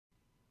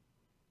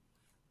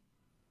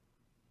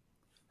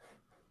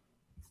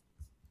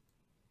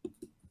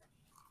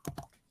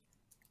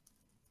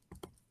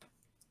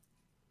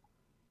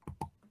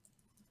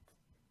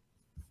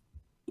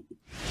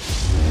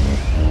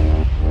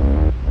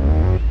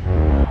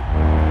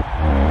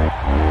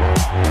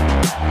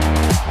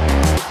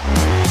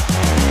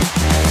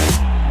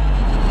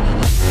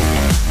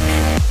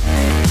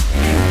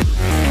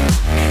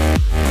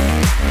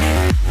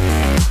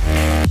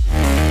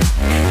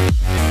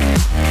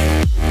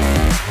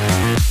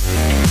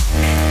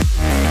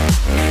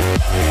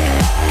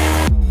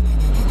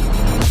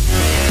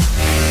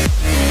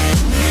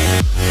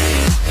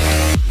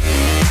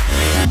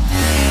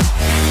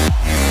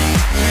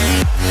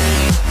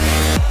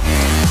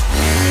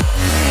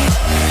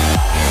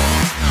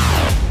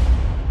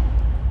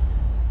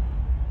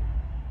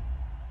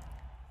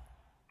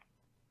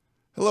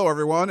Hello,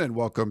 everyone, and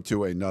welcome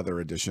to another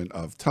edition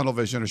of Tunnel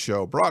Vision, a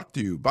show brought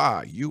to you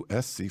by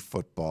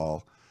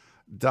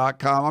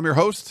USCFootball.com. I'm your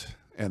host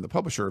and the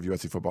publisher of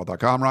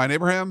USCFootball.com, Ryan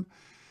Abraham.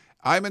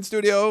 I'm in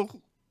studio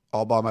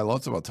all by my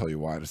lonesome. I'll tell you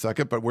why in a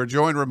second, but we're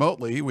joined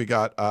remotely. We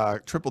got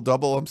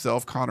triple-double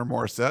himself, Connor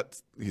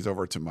Morrissette. He's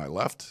over to my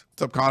left.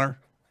 What's up, Connor?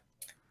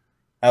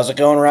 How's it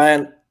going,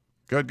 Ryan?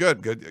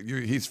 Good.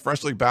 He's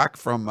freshly back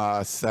from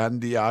San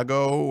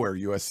Diego, where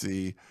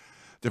USC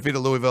defeated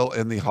Louisville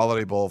in the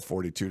Holiday Bowl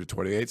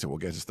 42-28, so we'll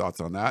get his thoughts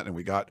on that. And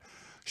we got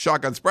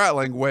Shotgun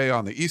Spratling way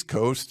on the East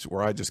Coast,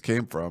 where I just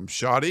came from.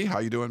 Shoddy, how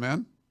you doing,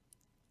 man?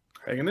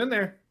 Hanging in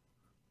there.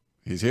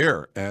 He's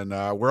here, and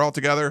we're all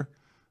together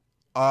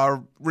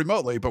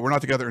remotely, but we're not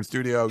together in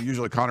studio.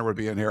 Usually Connor would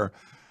be in here.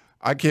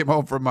 I came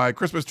home from my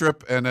Christmas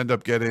trip and ended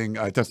up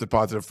I tested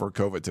positive for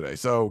COVID today,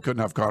 so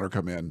couldn't have Connor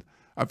come in.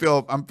 I'm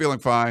feeling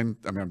fine.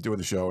 I mean, I'm doing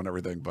the show and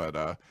everything,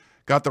 but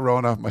got the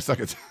Rona, my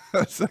second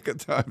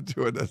time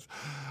doing this.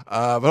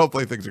 But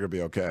hopefully things are going to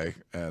be okay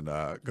and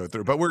go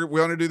through. But we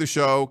want to do the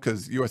show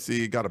because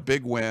USC got a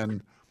big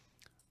win,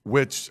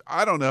 which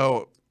I don't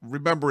know.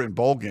 Remember in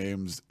bowl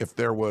games, if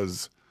there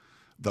was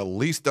the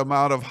least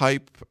amount of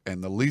hype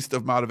and the least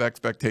amount of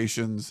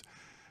expectations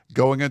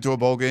going into a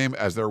bowl game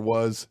as there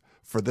was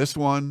for this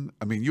one.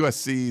 I mean,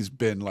 USC's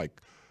been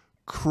like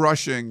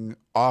crushing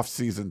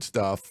off-season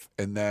stuff,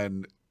 and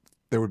then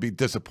there would be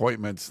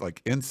disappointments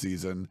like in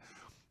season.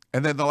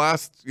 And then the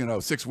last,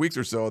 6 weeks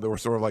or so, there were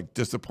sort of like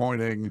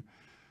disappointing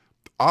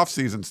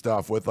off-season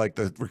stuff with like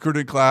the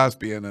recruiting class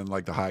being in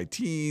like the high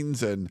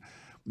teens and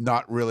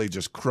not really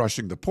just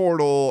crushing the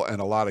portal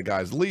and a lot of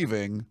guys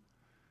leaving.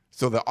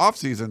 So the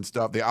off-season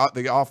stuff,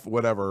 the off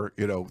whatever,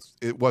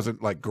 it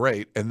wasn't like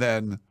great. And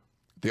then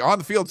the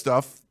on-the-field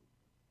stuff,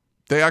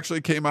 they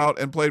actually came out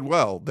and played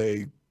well.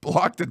 They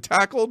blocked and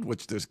tackled,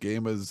 which this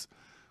game is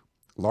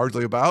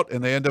largely about,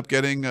 and they end up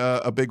getting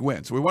a big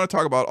win. So we want to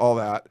talk about all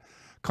that.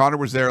 Connor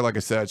was there, like I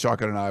said.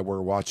 Shotgun and I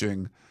were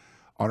watching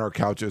on our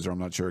couches, or I'm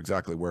not sure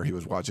exactly where he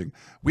was watching.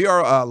 We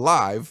are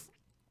live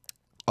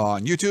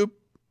on YouTube,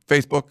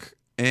 Facebook,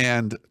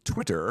 and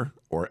Twitter,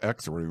 or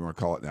X, or whatever you want to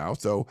call it now.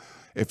 So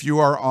if you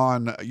are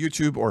on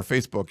YouTube or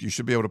Facebook, you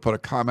should be able to put a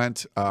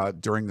comment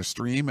during the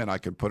stream, and I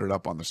can put it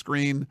up on the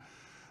screen.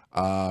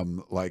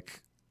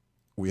 Like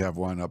we have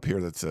one up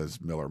here that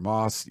says Miller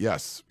Moss.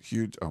 Yes,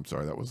 huge. Oh, I'm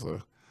sorry, that was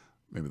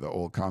maybe the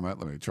old comment.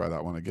 Let me try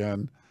that one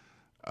again.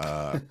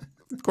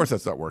 Of course,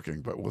 that's not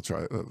working, but we'll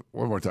try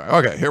one more time.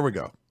 Okay, here we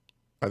go.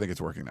 I think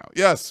it's working now.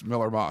 Yes,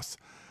 Miller Moss.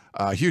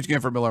 Huge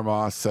game for Miller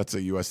Moss. Sets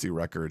a USC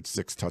record,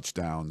 6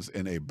 touchdowns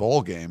in a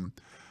bowl game.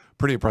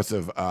 Pretty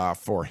impressive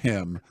for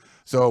him.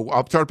 So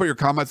I'll try to put your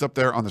comments up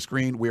there on the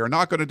screen. We are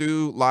not going to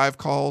do live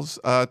calls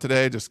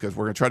today just because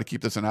we're going to try to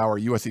keep this an hour.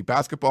 USC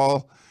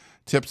basketball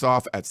tips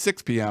off at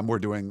 6 p.m. We're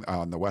doing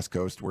on the West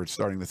Coast. We're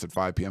starting this at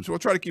 5 p.m. So we'll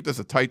try to keep this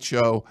a tight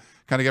show,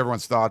 kind of get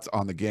everyone's thoughts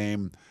on the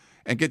game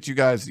and get you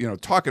guys,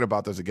 talking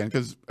about this again.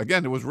 Because,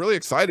 again, it was really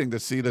exciting to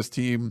see this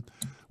team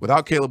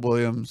without Caleb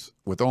Williams,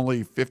 with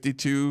only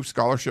 52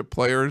 scholarship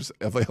players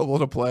available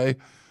to play,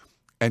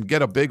 and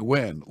get a big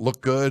win.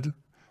 Look good.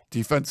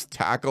 Defense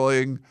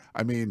tackling.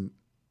 I mean,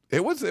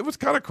 it was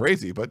kind of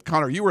crazy. But,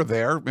 Connor, you were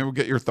there. Maybe we'll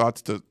get your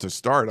thoughts to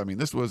start. I mean,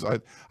 this was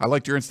I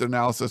liked your instant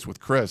analysis with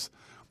Chris.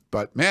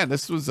 But, man,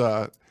 this was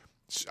I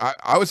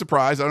was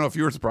surprised. I don't know if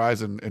you were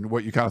surprised and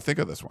what you kind of think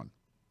of this one.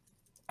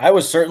 I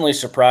was certainly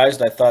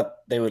surprised. I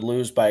thought they would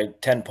lose by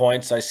 10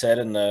 points, I said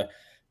in the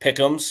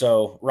pick'em,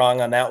 so wrong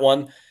on that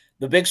one.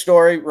 The big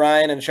story,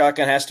 Ryan and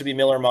Shotgun, has to be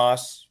Miller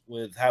Moss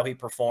with how he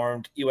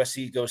performed.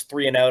 USC goes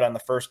 3-and-out on the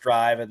first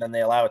drive, and then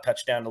they allow a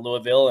touchdown to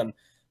Louisville, and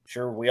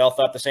sure, we all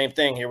thought the same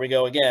thing. Here we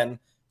go again.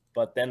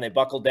 But then they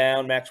buckled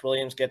down. Max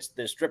Williams gets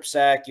the strip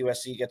sack.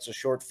 USC gets a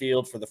short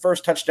field for the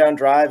first touchdown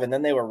drive, and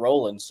then they were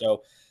rolling.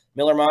 So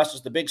Miller Moss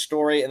is the big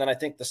story. And then I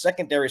think the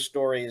secondary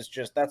story is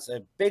just that's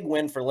a big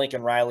win for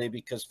Lincoln Riley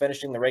because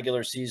finishing the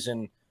regular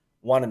season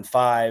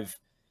 1-5,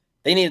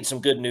 they needed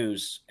some good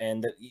news.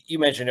 And you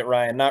mentioned it,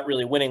 Ryan, not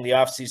really winning the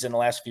offseason the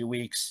last few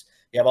weeks.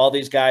 You have all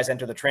these guys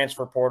enter the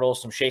transfer portal,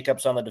 some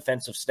shakeups on the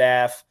defensive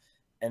staff.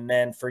 And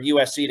then for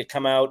USC to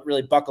come out,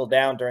 really buckle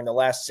down during the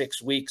last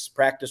 6 weeks,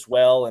 practice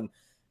well, and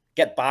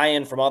get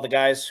buy-in from all the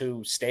guys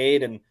who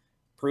stayed and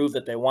prove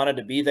that they wanted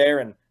to be there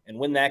and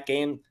win that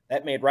game.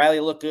 That made Riley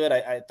look good.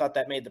 I thought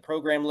that made the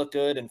program look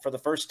good. And for the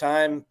first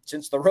time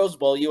since the Rose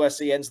Bowl,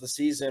 USC ends the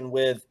season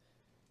with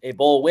a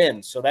bowl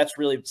win. So that's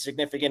really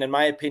significant in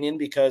my opinion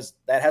because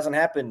that hasn't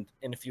happened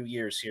in a few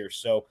years here.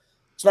 So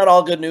it's not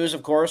all good news,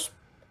 of course,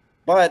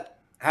 but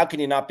how can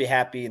you not be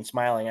happy and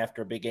smiling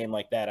after a big game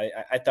like that?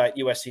 I thought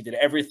USC did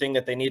everything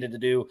that they needed to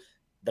do.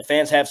 The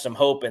fans have some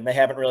hope, and they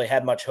haven't really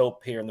had much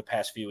hope here in the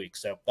past few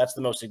weeks. So that's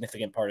the most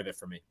significant part of it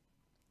for me.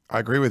 I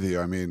agree with you.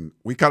 I mean,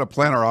 we kind of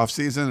plan our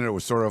offseason, and it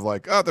was sort of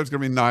like, oh, there's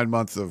going to be 9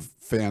 months of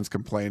fans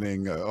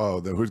complaining,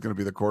 who's going to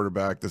be the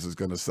quarterback? This is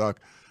going to suck.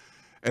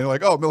 And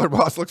like, oh, Miller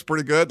Moss looks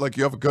pretty good. Like,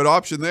 you have a good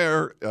option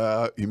there.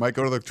 He might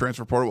go to the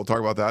transfer portal. We'll talk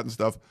about that and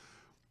stuff.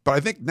 But I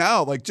think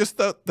now, like, just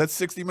that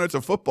 60 minutes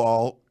of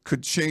football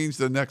could change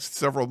the next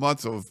several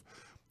months of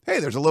hey,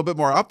 there's a little bit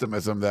more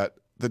optimism that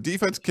the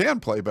defense can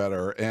play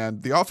better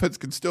and the offense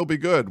can still be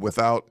good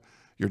without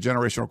your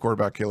generational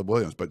quarterback, Caleb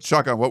Williams. But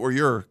Shotgun, what were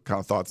your kind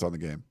of thoughts on the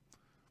game?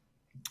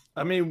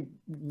 I mean,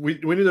 we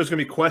knew there's going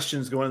to be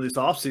questions going into this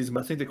offseason,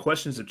 but I think the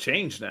questions have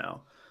changed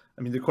now.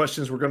 I mean, the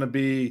questions were going to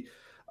be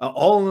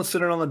all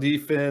centered on the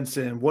defense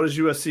and what is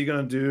USC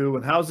going to do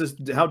and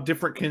how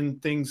different can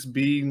things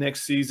be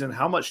next season?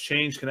 How much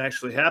change can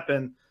actually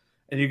happen?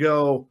 And you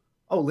go,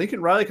 oh,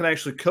 Lincoln Riley can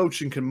actually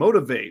coach and can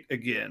motivate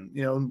again.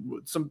 You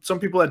know, some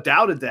people had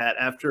doubted that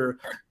after,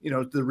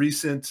 the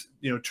recent,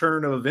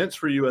 turn of events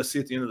for USC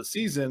at the end of the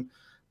season.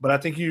 But I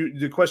think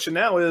the question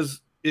now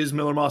is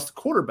Miller Moss the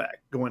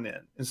quarterback going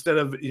in instead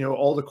of,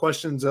 all the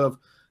questions of,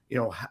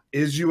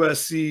 is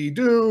USC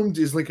doomed?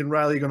 Is Lincoln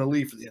Riley going to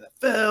leave for the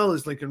NFL?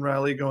 Is Lincoln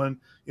Riley going,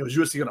 is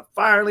USC going to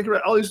fire Lincoln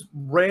Riley? All these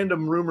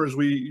random rumors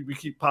we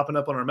keep popping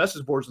up on our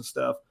message boards and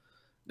stuff.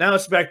 Now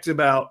it's back to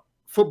about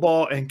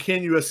football and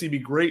can USC be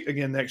great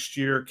again next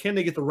year? Can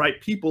they get the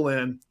right people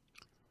in?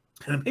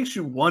 And it makes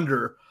you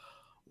wonder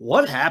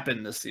what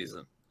happened this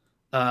season.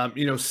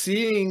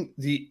 Seeing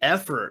the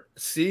effort,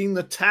 seeing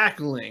the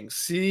tackling,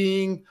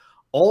 seeing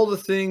all the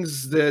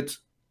things that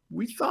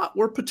we thought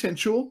were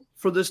potential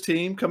for this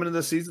team coming into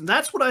the season.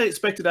 That's what I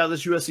expected out of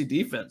this USC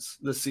defense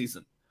this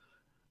season.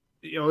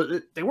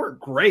 They weren't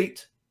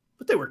great,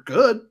 but they were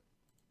good.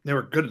 They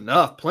were good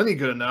enough, plenty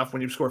good enough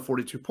when you score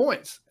 42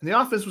 points. And the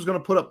offense was going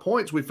to put up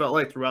points, we felt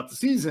like, throughout the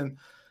season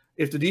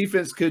if the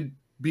defense could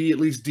be at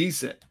least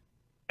decent.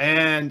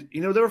 And, they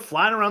were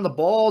flying around the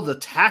ball. The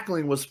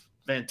tackling was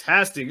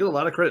fantastic. Get a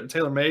lot of credit to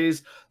Taylor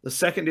Mays. The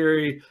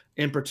secondary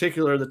in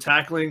particular, the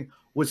tackling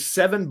with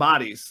 7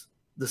 bodies.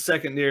 The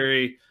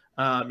secondary,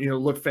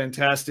 looked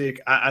fantastic.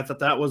 I thought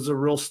that was a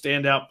real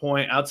standout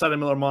point. Outside of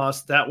Miller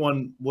Moss, that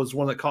one was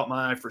one that caught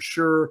my eye for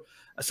sure.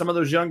 Some of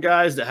those young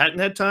guys that hadn't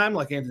had time,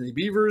 like Anthony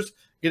Beavers,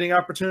 getting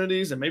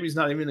opportunities, and maybe he's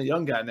not even a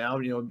young guy now,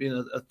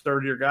 being a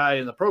third-year guy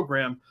in the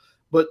program.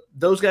 But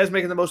those guys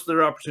making the most of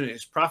their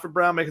opportunities. Prophet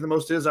Brown making the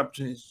most of his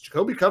opportunities.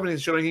 Jacoby Covington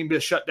showing he can be a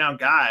shutdown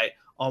guy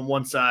on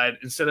one side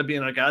instead of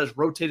being a guy that's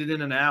rotated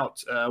in and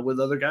out with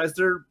other guys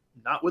that are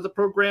not with the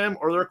program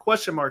or there are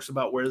question marks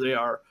about where they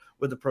are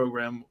with the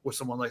program with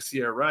someone like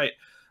Sierra Wright.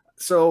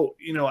 So,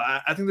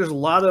 I think there's a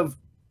lot of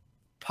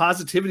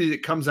positivity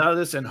that comes out of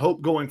this and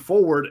hope going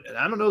forward. And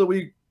I don't know that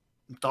we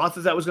thought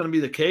that was going to be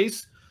the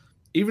case.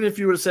 Even if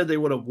you would have said they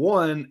would have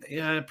won,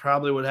 it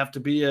probably would have to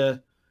be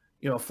a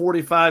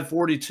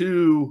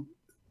 45-42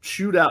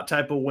 shootout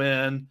type of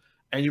win,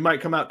 and you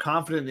might come out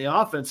confident in the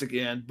offense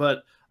again.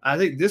 But I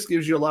think this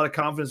gives you a lot of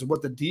confidence in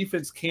what the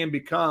defense can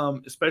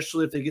become,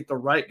 especially if they get the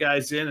right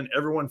guys in and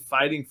everyone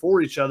fighting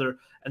for each other.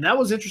 And that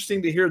was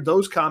interesting to hear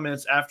those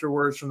comments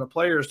afterwards from the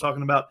players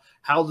talking about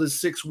how the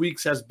 6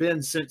 weeks has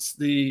been since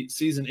the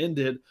season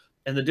ended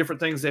and the different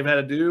things they've had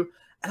to do.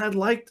 And I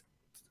liked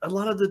a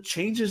lot of the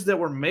changes that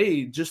were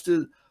made just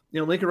to,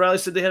 Lincoln Riley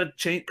said they had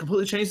to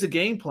completely change the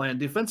game plan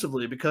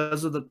defensively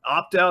because of the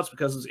opt-outs,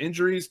 because of the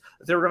injuries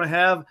that they were going to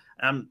have.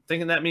 And I'm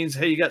thinking that means,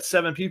 hey, you got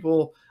 7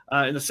 people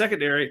in the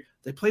secondary.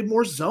 They played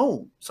more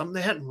zone, something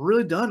they hadn't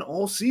really done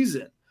all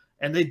season.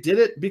 And they did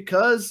it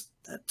because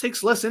that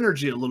takes less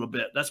energy a little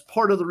bit. That's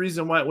part of the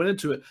reason why it went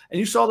into it. And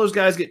you saw those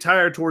guys get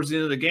tired towards the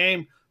end of the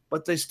game,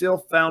 but they still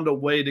found a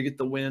way to get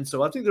the win.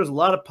 So I think there's a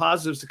lot of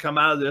positives to come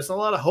out of this and a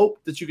lot of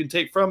hope that you can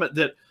take from it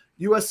that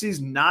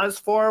USC's not as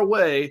far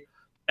away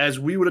as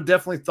we would have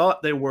definitely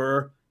thought they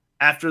were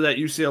after that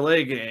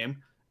UCLA game.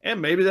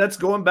 And maybe that's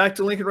going back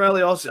to Lincoln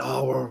Riley also.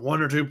 Oh, we're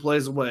 1 or 2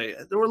 plays away.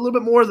 There were a little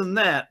bit more than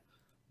that,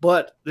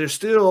 but they're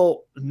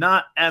still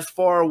not as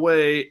far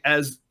away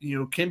as,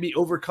 can be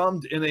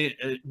overcome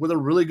with a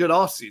really good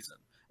offseason.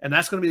 And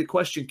that's going to be the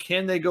question.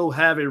 Can they go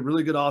have a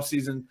really good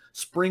offseason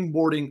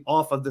springboarding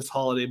off of this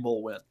Holiday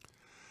Bowl win?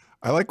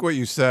 I like what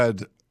you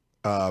said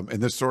in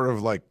this sort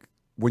of like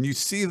when you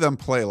see them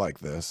play like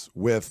this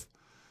with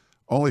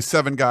only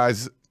 7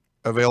 guys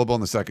available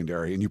in the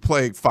secondary and you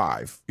play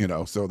 5,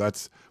 so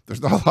there's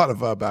not a lot of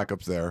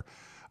backups there.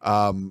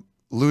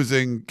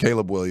 Losing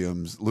Caleb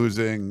Williams,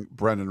 losing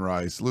Brendan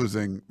Rice,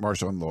 losing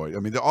Marshawn Lloyd. I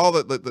mean, all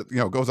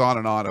that goes on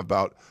and on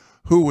about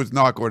who was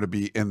not going to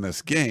be in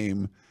this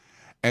game.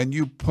 And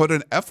you put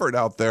an effort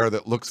out there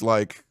that looks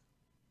like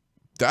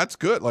that's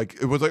good.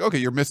 Like it was like, okay,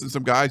 you're missing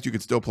some guys, you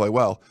could still play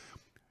well.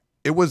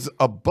 It was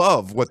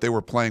above what they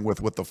were playing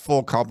with the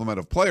full complement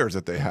of players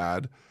that they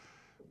had,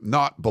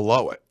 not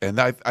below it. And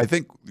I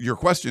think your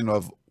question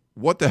of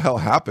what the hell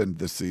happened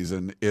this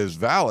season is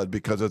valid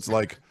because it's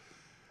like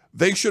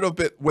they should have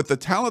been, with the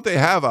talent they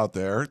have out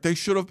there, they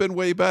should have been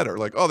way better.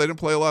 Like, oh, they didn't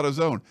play a lot of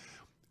zone.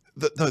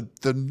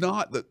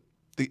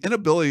 The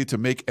inability to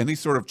make any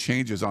sort of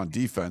changes on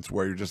defense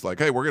where you're just like,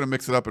 hey, we're going to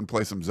mix it up and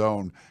play some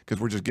zone because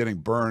we're just getting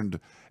burned.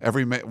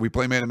 We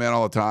play man-to-man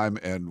all the time,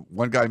 and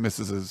one guy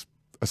misses his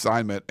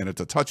assignment, and it's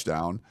a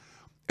touchdown.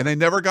 And they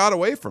never got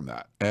away from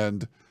that.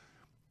 And,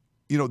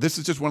 this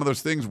is just one of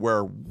those things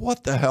where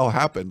what the hell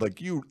happened?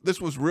 Like this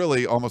was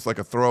really almost like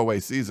a throwaway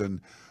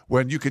season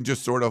when you can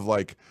just sort of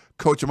like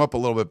coach them up a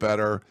little bit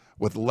better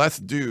with less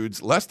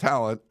dudes, less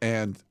talent,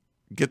 and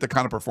get the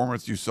kind of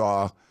performance you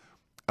saw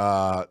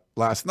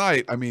last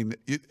night, I mean,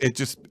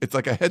 it's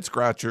like a head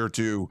scratcher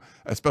to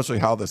especially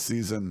how the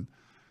season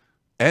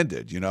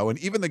ended, and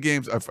even the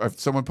games.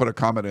 Someone put a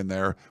comment in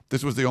there.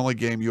 This was the only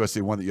game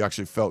USC won that you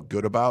actually felt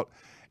good about.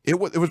 It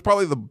was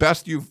probably the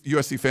best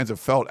USC fans have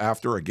felt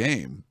after a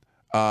game.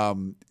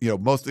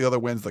 Most of the other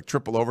wins, like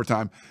triple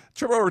overtime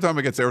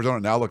against Arizona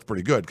now looks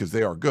pretty good because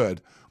they are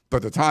good, but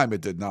at the time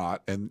it did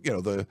not. And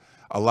the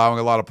allowing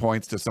a lot of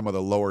points to some of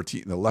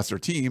the the lesser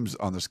teams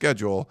on the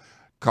schedule,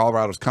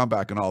 Colorado's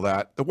comeback and all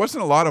that. There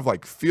wasn't a lot of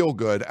like feel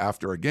good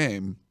after a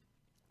game.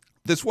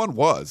 This one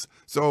was.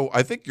 So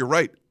I think you're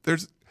right.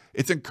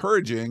 It's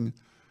encouraging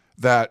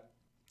that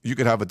you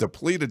could have a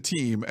depleted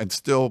team and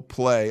still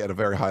play at a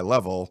very high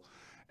level.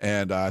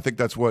 And I think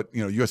that's what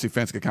USC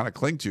fans could kind of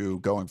cling to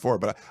going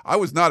forward. But I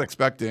was not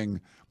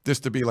expecting this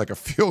to be like a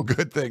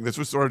feel-good thing. This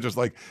was sort of just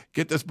like,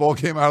 get this bowl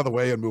game out of the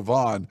way and move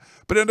on.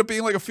 But it ended up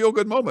being like a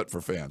feel-good moment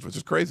for fans, which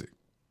is crazy.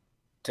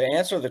 To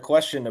answer the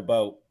question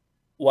about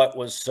what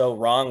was so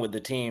wrong with the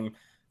team,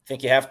 I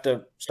think you have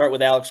to start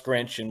with Alex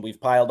Grinch, and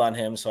we've piled on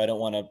him, so I don't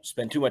want to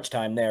spend too much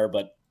time there,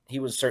 but he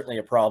was certainly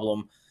a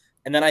problem.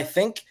 And then I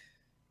think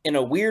in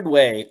a weird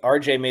way,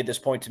 RJ made this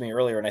point to me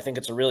earlier, and I think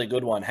it's a really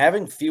good one.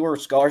 Having fewer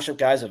scholarship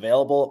guys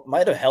available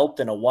might have helped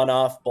in a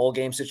one-off bowl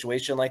game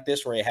situation like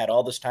this where you had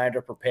all this time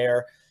to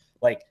prepare.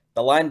 Like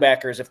the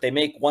linebackers, if they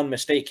make one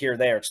mistake here or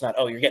there, it's not,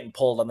 oh, you're getting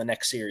pulled on the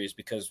next series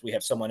because we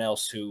have someone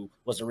else who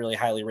was a really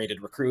highly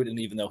rated recruit, and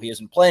even though he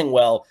isn't playing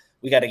well,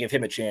 we got to give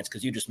him a chance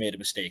because you just made a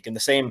mistake. And the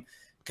same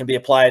can be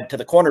applied to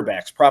the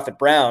cornerbacks. Prophet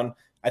Brown,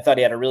 I thought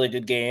he had a really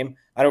good game.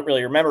 I don't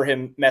really remember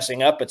him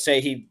messing up, but say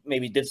he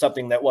maybe did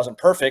something that wasn't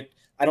perfect.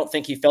 I don't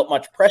think he felt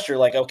much pressure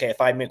like, okay, if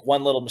I make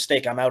one little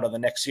mistake, I'm out of the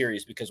next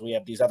series because we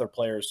have these other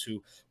players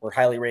who were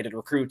highly rated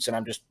recruits, and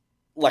I'm just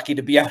lucky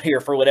to be out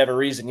here for whatever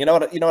reason. You know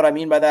what I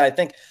mean by that? I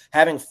think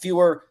having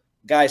fewer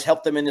guys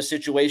help them in this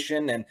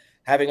situation, and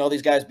having all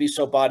these guys be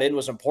so bought in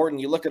was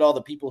important. You look at all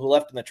the people who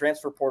left in the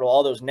transfer portal,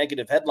 all those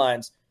negative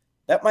headlines,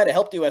 that might have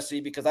helped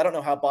USC because I don't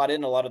know how bought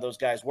in a lot of those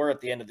guys were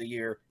at the end of the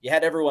year. You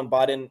had everyone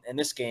bought in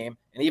this game,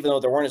 and even though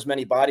there weren't as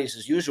many bodies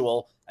as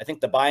usual, I think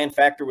the buy-in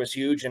factor was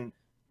huge, and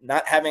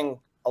not having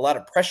a lot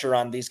of pressure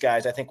on these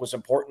guys I think was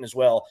important as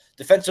well.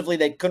 Defensively,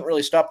 they couldn't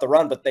really stop the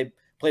run, but they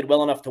played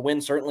well enough to win,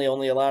 certainly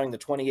only allowing the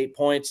 28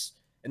 points,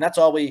 and that's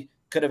all we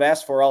could have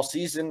asked for all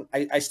season.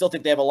 I still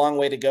think they have a long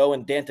way to go,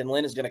 and Danton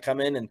Lynn is going to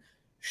come in and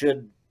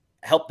should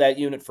help that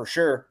unit for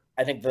sure.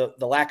 I think the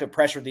lack of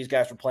pressure these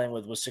guys were playing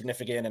with was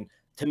significant, and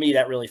to me,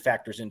 that really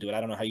factors into it. I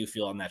don't know how you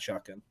feel on that,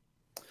 Shotgun.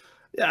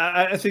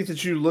 Yeah, I think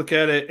that you look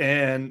at it,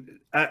 and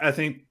I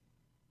think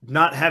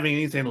not having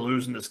anything to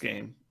lose in this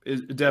game,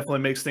 it definitely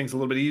makes things a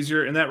little bit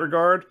easier in that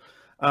regard.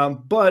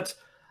 But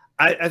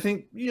I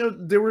think,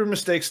 there were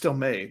mistakes still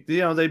made.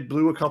 They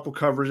blew a couple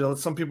coverages.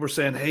 Some people were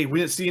saying, hey, we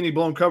didn't see any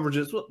blown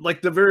coverages.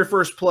 Like the very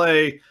first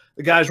play,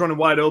 the guy's running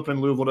wide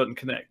open, Louisville doesn't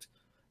connect.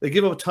 They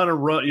give up a ton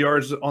of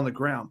yards on the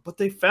ground, but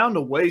they found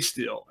a way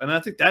still. And I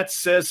think that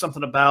says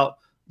something about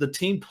the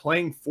team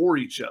playing for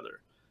each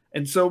other.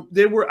 And so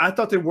I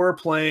thought they were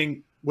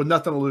playing with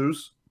nothing to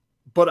lose,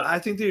 but I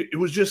think it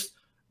was just,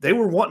 they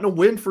were wanting to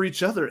win for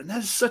each other. And that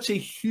is such a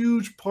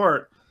huge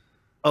part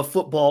of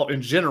football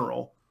in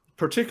general,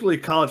 particularly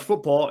college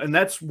football. And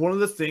that's one of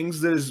the things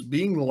that is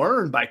being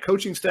learned by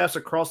coaching staffs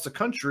across the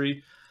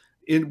country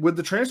with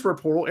the transfer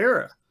portal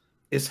era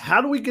is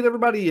how do we get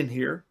everybody in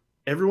here,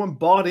 everyone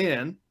bought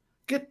in,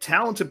 get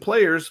talented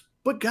players,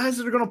 but guys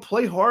that are going to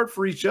play hard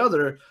for each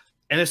other.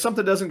 And if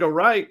something doesn't go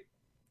right,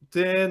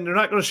 then they're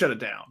not going to shut it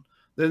down.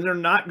 Then they're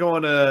not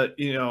going to,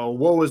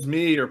 woe is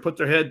me, or put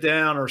their head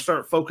down or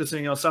start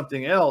focusing on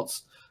something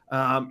else,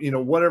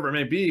 whatever it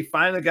may be.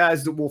 Find the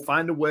guys that will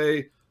find a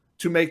way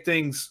to make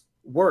things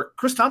work.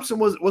 Chris Thompson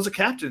was a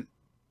captain,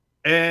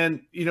 and,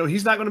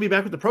 he's not going to be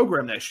back with the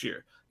program next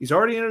year. He's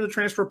already entered the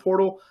transfer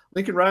portal.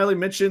 Lincoln Riley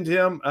mentioned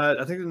him,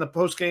 I think in the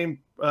postgame,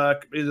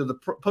 either the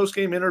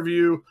postgame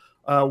interview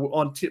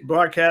on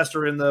broadcast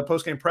or in the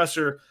postgame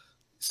presser.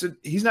 So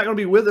he's not going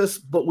to be with us,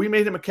 but we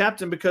made him a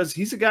captain because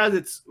he's a guy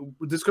that's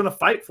going to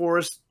fight for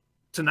us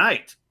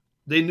tonight.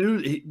 They knew,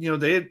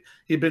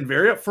 he'd been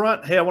very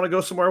upfront. Hey, I want to go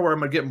somewhere where I'm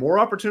going to get more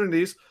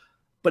opportunities,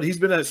 but he's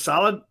been a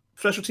solid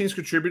special teams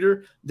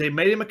contributor. They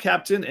made him a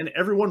captain, and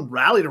everyone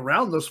rallied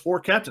around those four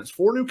captains,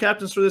 4 new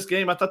captains for this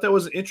game. I thought that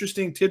was an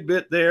interesting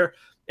tidbit there.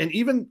 And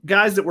even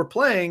guys that were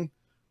playing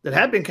that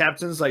had been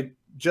captains like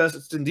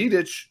Justin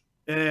Dedich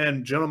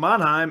and Jonah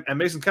Monheim and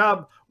Mason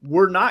Cobb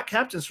were not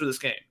captains for this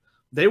game.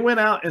 They went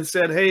out and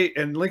said, hey,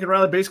 and Lincoln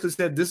Riley basically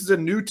said, this is a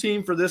new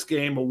team for this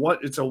game.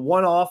 It's a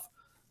one-off,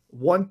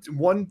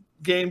 one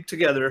game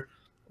together.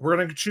 We're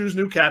going to choose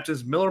new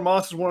captains. Miller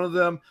Moss is one of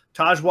them.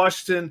 Tahj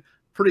Washington,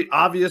 pretty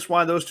obvious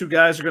why those two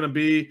guys are going to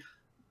be.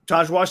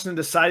 Tahj Washington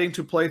deciding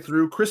to play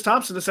through. Chris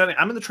Thompson deciding,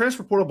 I'm in the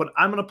transfer portal, but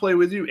I'm going to play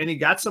with you. And he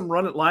got some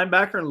run at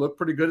linebacker and looked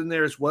pretty good in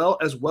there as well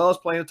as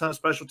playing a ton of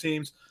special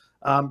teams.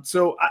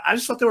 So I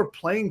just thought they were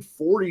playing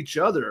for each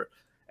other.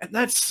 And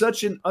that's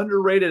such an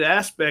underrated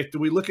aspect.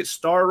 We look at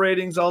star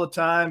ratings all the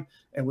time,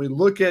 and we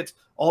look at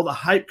all the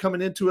hype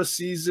coming into a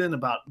season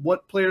about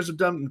what players have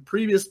done in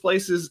previous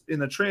places in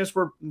the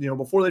transfer,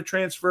 before they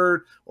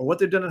transferred, or what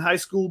they've done in high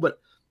school. But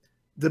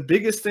the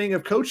biggest thing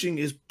of coaching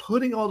is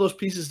putting all those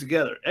pieces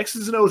together.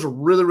 X's and O's are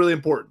really, really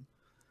important.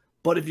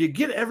 But if you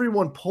get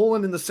everyone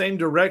pulling in the same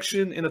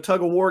direction in a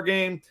tug-of-war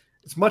game,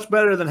 it's much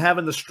better than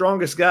having the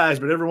strongest guys,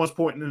 but everyone's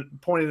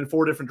pointing in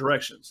 4 different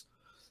directions.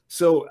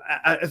 So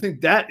I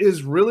think that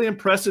is really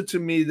impressive to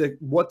me,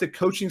 that what the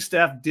coaching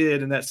staff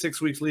did in that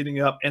 6 weeks leading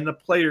up, and the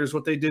players,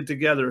 what they did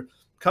together,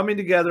 coming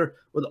together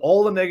with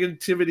all the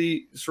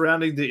negativity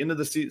surrounding the end of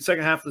the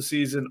second half of the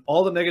season,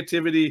 all the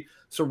negativity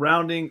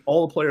surrounding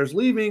all the players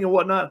leaving and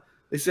whatnot.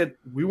 They said,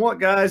 we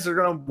want guys that are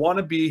going to want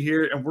to be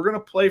here, and we're going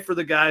to play for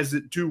the guys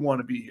that do want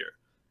to be here.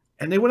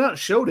 And they went out and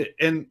showed it.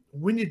 And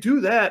when you do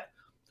that,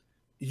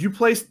 you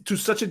play to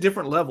such a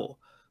different level.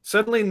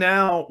 Suddenly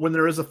now, when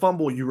there is a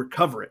fumble, you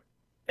recover it.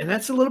 And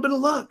that's a little bit of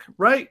luck,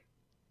 right?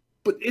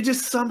 But it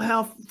just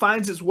somehow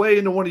finds its way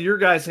into one of your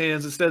guys'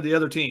 hands instead of the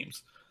other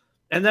team's.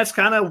 And that's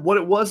kind of what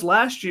it was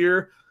last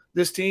year.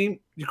 This team,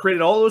 you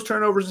created all those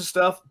turnovers and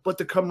stuff, but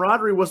the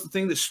camaraderie was the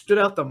thing that stood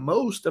out the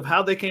most of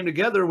how they came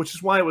together, which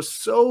is why it was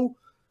so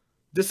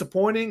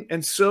disappointing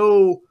and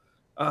so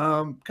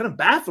kind of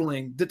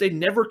baffling that they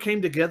never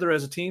came together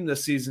as a team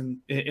this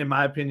season, in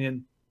my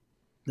opinion.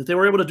 That they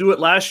were able to do it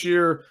last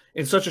year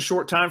in such a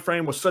short time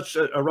frame with such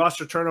a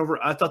roster turnover.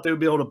 I thought they would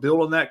be able to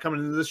build on that coming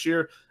into this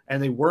year,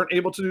 and they weren't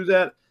able to do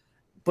that.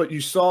 But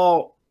you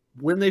saw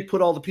when they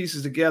put all the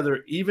pieces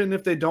together, even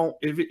if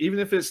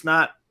it's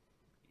not,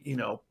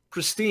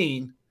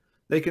 pristine,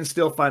 they can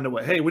still find a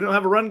way. Hey, we don't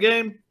have a run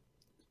game.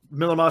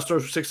 Miller Moss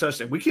throws for 6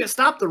 touchdowns. We can't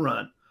stop the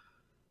run,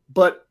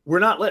 but we're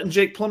not letting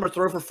Jake Plummer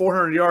throw for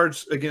 400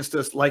 yards against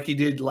us like he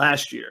did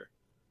last year.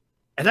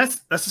 And that's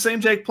the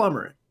same Jake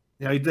Plummer.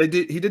 He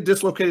did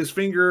dislocate his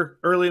finger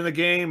early in the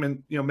game,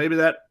 and maybe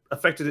that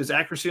affected his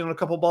accuracy on a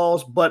couple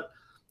balls. But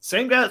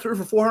same guy that threw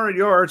for 400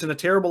 yards in a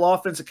terrible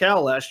offensive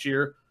Cal last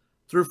year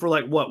threw for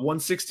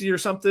 160 or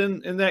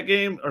something in that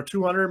game, or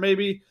 200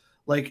 maybe.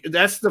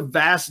 That's the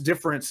vast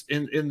difference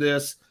in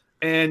this,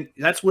 and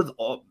that's with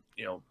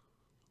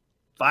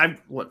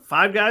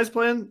five guys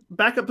playing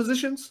backup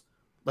positions.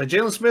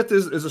 Jalen Smith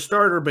is a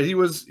starter, but he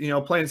was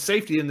playing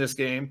safety in this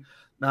game.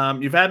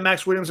 You've had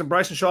Max Williams and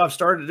Bryson Shaw have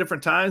started at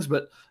different times,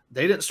 but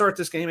they didn't start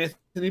this game.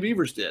 Anthony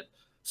Beavers did.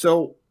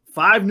 So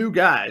 5 new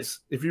guys,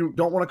 if you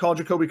don't want to call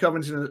Jacoby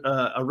Covington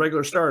a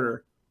regular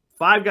starter,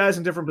 5 guys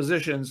in different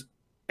positions,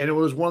 and it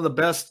was one of the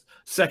best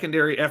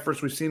secondary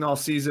efforts we've seen all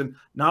season,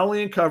 not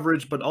only in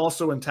coverage, but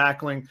also in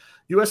tackling.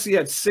 USC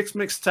had 6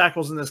 mixed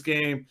tackles in this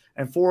game,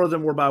 and 4 of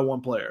them were by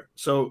one player.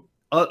 So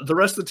the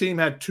rest of the team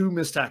had 2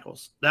 missed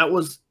tackles. That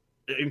was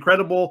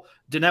incredible.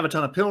 Didn't have a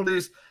ton of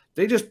penalties.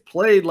 They just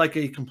played like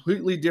a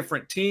completely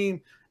different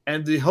team.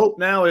 And the hope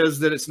now is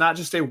that it's not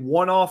just a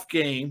one-off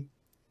game.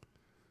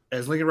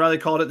 As Lincoln Riley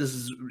called it, this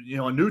is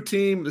a new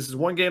team. This is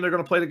one game they're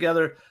going to play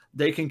together.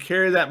 They can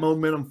carry that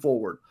momentum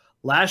forward.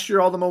 Last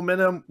year, all the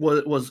momentum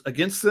was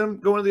against them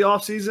going into the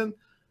offseason,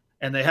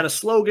 and they had a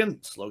slogan.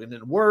 The slogan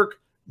didn't work.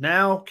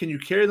 Now, can you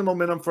carry the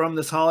momentum from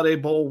this Holiday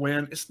Bowl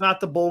win? It's not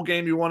the bowl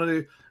game you want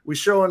to do. We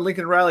show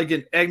Lincoln Riley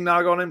getting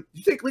eggnog on him.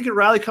 You think Lincoln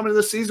Riley coming into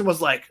this season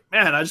was like,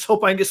 man, I just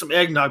hope I can get some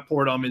eggnog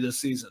poured on me this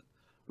season,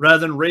 rather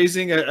than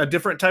raising a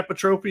different type of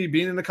trophy,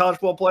 being in the college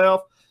football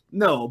playoff?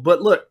 No,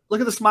 but look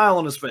at the smile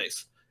on his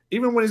face.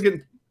 Even when he's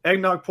getting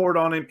eggnog poured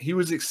on him, he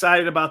was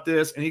excited about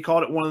this, and he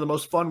called it one of the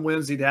most fun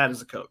wins he'd had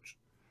as a coach.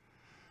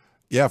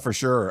 Yeah, for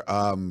sure.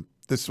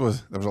 There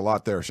was a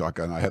lot there,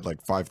 Shotgun. I had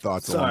 5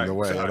 thoughts along the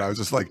way, and I was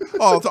just like,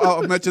 oh,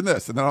 I'll mention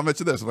this, and then I'll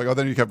mention this. I'm like, oh,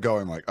 then you kept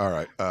going, like, all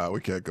right, we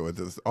can't go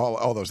into this,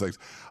 all those things.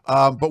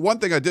 But one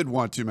thing I did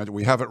want to mention,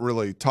 we haven't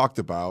really talked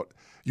about,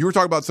 you were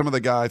talking about some of the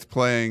guys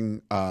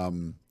playing,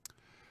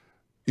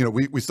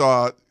 we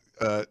saw,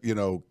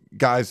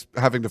 guys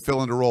having to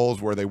fill into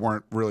roles where they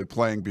weren't really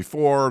playing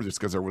before just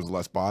because there was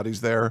less bodies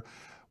there.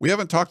 We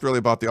haven't talked really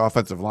about the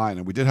offensive line,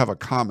 and we did have a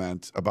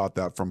comment about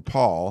that from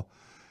Paul.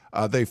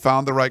 They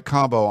found the right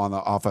combo on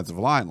the offensive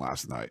line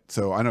last night.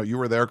 So I know you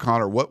were there,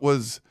 Connor.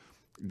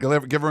 Give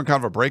everyone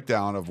kind of a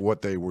breakdown of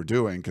what they were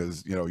doing,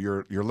 because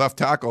your left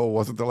tackle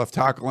wasn't the left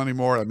tackle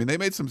anymore. I mean, they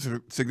made some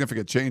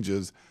significant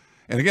changes,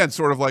 and again,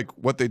 sort of like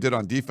what they did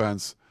on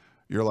defense.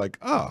 You're like,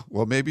 oh,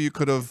 well, maybe you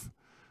could have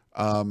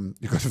done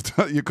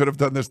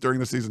this during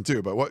the season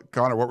too. But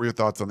Connor, what were your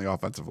thoughts on the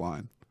offensive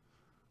line?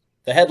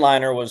 The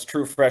headliner was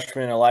true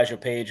freshman Elijah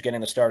Page getting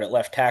the start at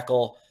left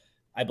tackle.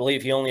 I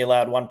believe he only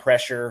allowed 1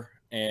 pressure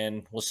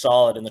and was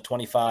solid in the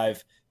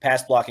 25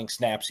 pass blocking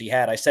snaps he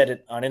had. I said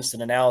it on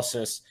instant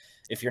analysis.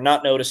 If you're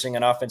not noticing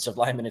an offensive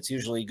lineman, it's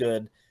usually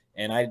good.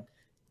 And I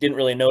didn't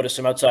really notice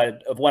him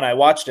outside of when I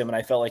watched him, and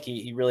I felt like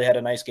he really had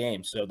a nice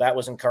game. So that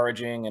was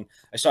encouraging. And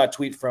I saw a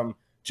tweet from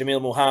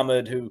Jamil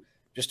Muhammad, who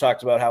just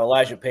talked about how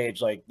Elijah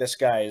Page, this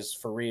guy is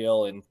for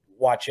real, and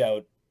watch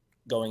out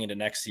going into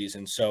next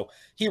season. So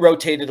he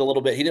rotated a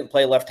little bit. He didn't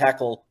play left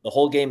tackle the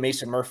whole game.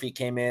 Mason Murphy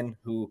came in,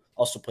 who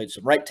also played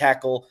some right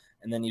tackle.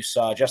 And then you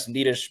saw Justin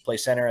Diedish play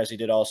center as he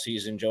did all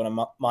season,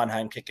 Jonah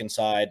Monheim kick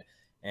inside,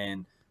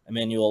 and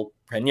Emmanuel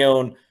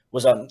Pregnon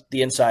was on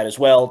the inside as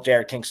well.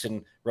 Jared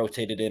Kingston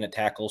rotated in at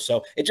tackle.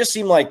 So it just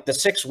seemed like the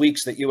 6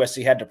 weeks that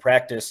USC had to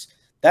practice,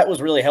 that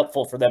was really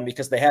helpful for them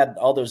because they had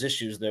all those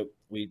issues that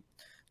we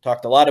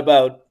talked a lot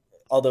about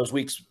all those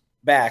weeks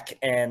back.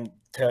 And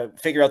to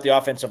figure out the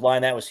offensive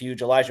line, that was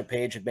huge. Elijah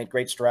Page had made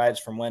great strides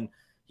from when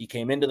he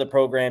came into the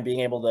program,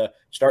 being able to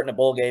start in a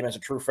bowl game as a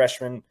true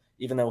freshman,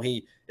 even though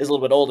he is a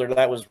little bit older.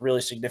 That was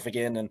really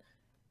significant. And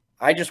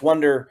I just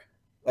wonder,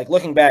 like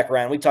looking back,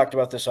 Ryan, we talked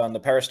about this on the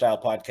Peristyle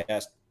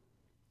podcast,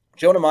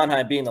 Jonah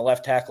Monheim being the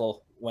left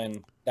tackle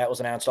when that was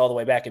announced all the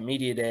way back in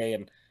media day.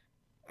 And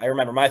I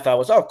remember my thought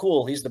was, oh,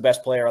 cool, he's the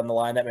best player on the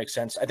line. That makes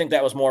sense. I think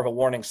that was more of a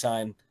warning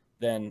sign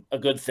than a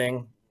good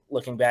thing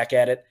looking back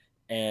at it.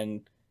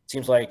 And it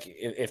seems like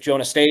if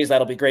Jonah stays,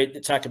 that'll be great.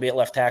 It's not going to be at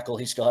left tackle.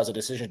 He still has a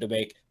decision to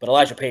make. But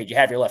Elijah Page, you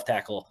have your left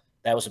tackle.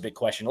 That was a big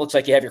question. It looks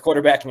like you have your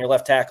quarterback and your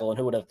left tackle, and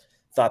who would have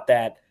thought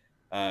that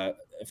a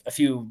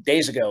few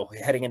days ago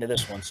heading into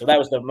this one? So that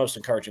was the most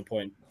encouraging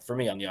point for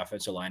me on the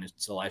offensive line.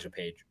 It's Elijah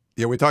Page.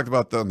 Yeah, we talked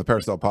about on the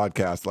Peristyle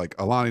podcast, like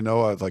Alani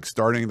Noah, like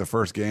starting the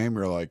first game,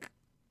 you're like,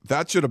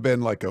 that should have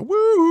been like a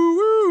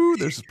woo,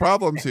 there's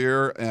problems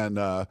here,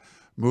 and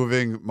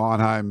moving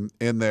Monheim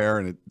in there,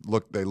 and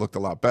they looked a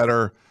lot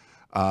better.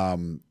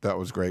 That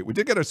was great. We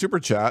did get a super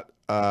chat.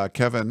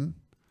 Kevin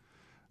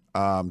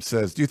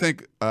says, do you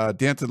think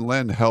D'Anton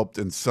Lynn helped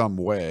in some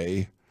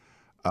way?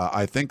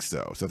 I think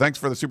so. So thanks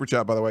for the super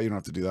chat, by the way. You don't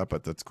have to do that,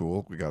 but that's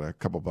cool. We got a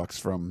couple bucks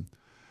from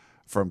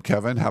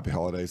Kevin. Happy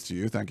holidays to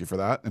you. Thank you for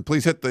that. And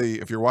please hit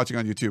if you're watching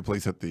on YouTube,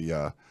 please hit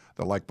the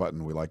like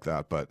button. We like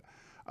that. But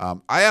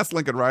I asked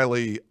Lincoln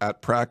Riley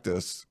at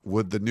practice,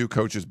 would the new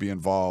coaches be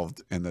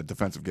involved in the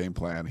defensive game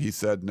plan? He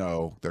said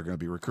no, they're going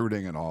to be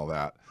recruiting and all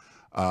that.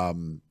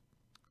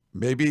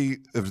 Maybe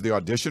it was the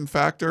audition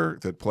factor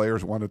that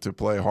players wanted to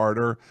play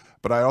harder.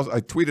 But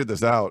I tweeted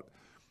this out.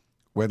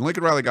 When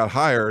Lincoln Riley got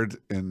hired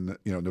in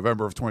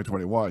November of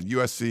 2021,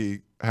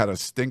 USC had a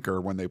stinker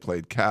when they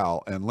played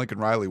Cal, and Lincoln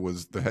Riley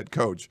was the head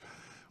coach.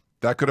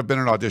 That could have been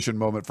an audition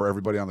moment for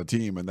everybody on the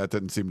team, and that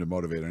didn't seem to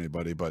motivate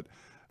anybody. But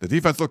the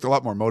defense looked a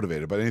lot more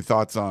motivated. But any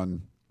thoughts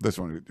on this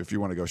one? If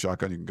you want to go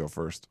shotgun, you can go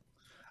first.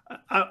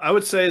 I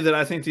would say that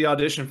I think the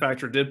audition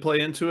factor did play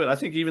into it. I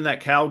think even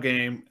that Cal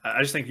game,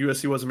 I just think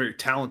USC wasn't very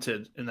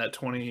talented in that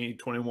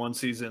 2021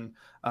 season.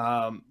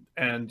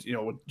 And,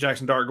 with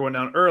Jackson Dart going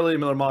down early,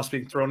 Miller Moss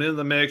being thrown into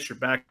the mix, your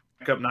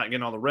backup not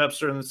getting all the reps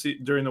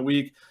during the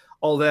week,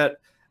 all that.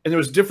 And there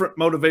was different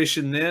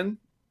motivation then.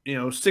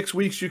 6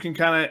 weeks, you can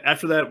kind of,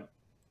 after that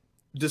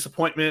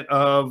disappointment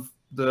of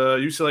the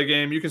UCLA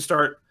game, you can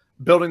start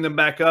building them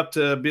back up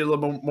to be a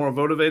little more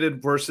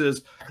motivated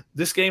versus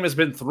this game has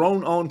been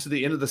thrown on to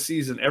the end of the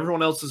season.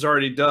 Everyone else is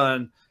already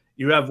done.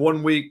 You have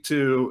 1 week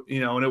to,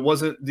 and it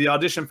wasn't, the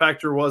audition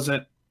factor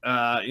wasn't,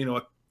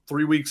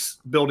 3 weeks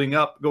building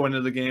up going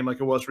into the game like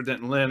it was for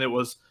Denton Lynn. It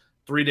was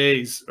 3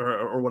 days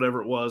or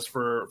whatever it was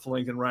for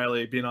Lincoln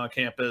Riley being on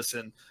campus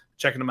and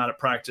checking them out at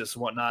practice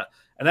and whatnot.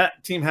 And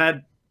that team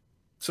had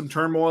some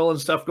turmoil and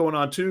stuff going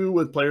on too,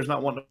 with players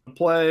not wanting to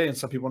play and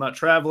some people not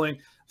traveling.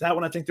 That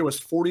one, I think there was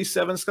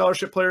 47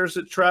 scholarship players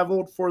that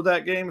traveled for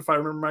that game, if I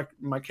remember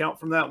my count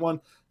from that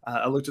one.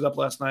 I looked it up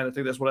last night. I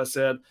think that's what I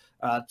said.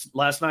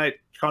 Last night,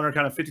 Connor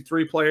kind of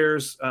 53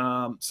 players.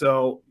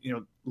 So,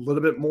 a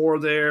little bit more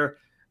there.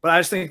 But I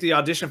just think the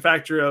audition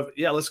factor of,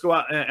 let's go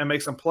out and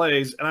make some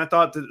plays. And I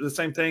thought that the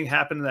same thing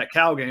happened in that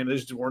Cal game. They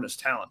just weren't as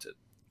talented.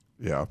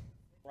 Yeah.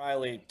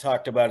 Riley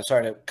talked about it.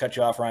 Sorry to cut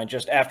you off, Ryan.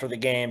 Just after the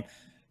game,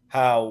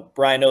 how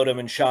Brian Odom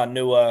and Sean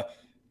Nua,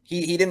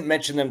 he didn't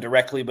mention them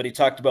directly, but he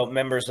talked about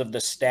members of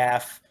the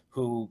staff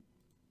who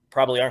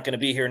probably aren't going to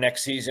be here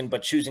next season,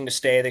 but choosing to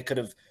stay. They could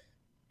have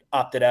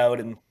opted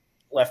out and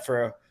left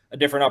for a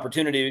different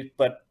opportunity.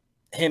 But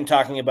him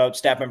talking about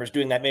staff members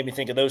doing that made me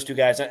think of those two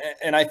guys.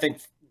 And I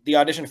think the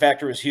audition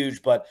factor is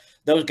huge, but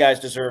those guys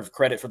deserve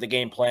credit for the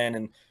game plan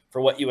and for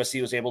what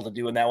USC was able to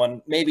do in that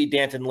one. Maybe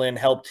D'Anton Lynn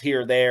helped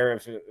here or there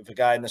if a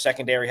guy in the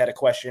secondary had a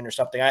question or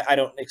something. I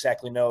don't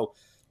exactly know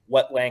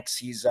what lengths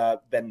he's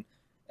been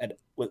at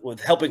with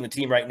helping the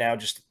team right now.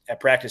 Just at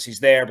practice, he's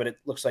there, but it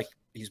looks like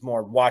he's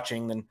more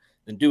watching than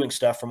doing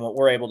stuff from what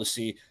we're able to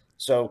see.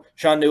 So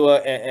Sean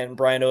Nua and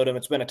Brian Odom,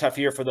 it's been a tough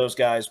year for those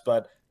guys,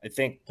 but I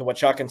think to what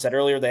Shotgun said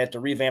earlier, they had to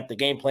revamp the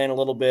game plan a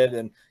little bit.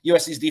 And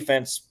USC's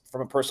defense,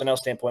 from a personnel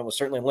standpoint, was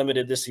certainly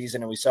limited this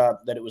season, and we saw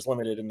that it was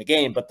limited in the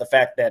game. But the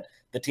fact that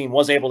the team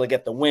was able to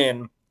get the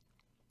win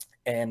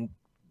and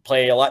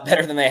play a lot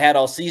better than they had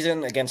all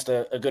season against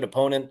a good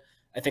opponent,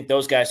 I think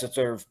those guys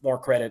deserve more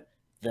credit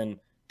than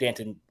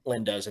D'Anton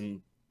Lynn does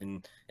in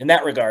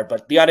that regard.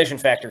 But the audition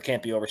factor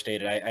can't be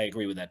overstated. I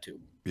agree with that too.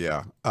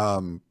 Yeah.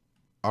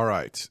 All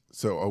right.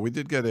 So we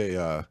did get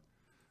a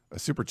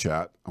super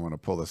chat. I want to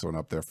pull this one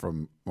up there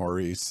from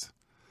Maurice.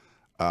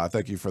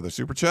 Thank you for the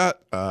super chat.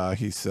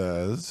 He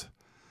says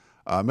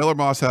Miller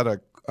Moss had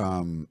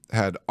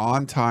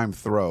on-time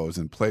throws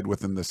and played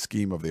within the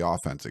scheme of the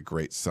offense. A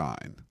great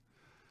sign.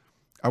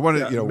 I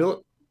wanted,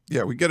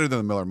 we get into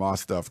the Miller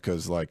Moss stuff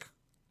because, like,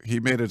 he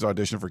made his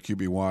audition for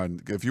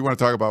QB1. If you want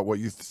to talk about what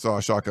you saw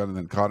Shotgun, and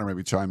then Connor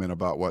maybe chime in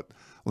about what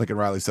Lincoln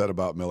Riley said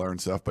about Miller and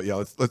stuff. But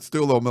yeah, let's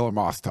do a little Miller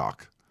Moss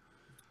talk.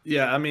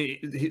 Yeah, I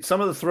mean,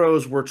 some of the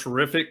throws were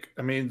terrific.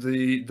 I mean,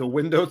 the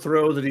window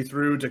throw that he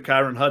threw to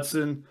Kyron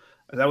Hudson,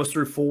 that was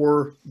through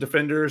 4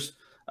 defenders.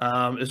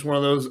 It's one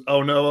of those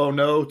oh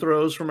no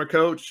throws from a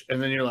coach,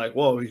 and then you're like,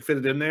 whoa, he fit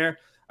it in there.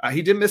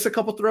 He did miss a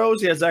couple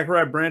throws. He had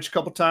Zachariah Branch a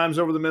couple times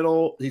over the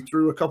middle. He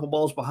threw a couple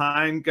balls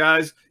behind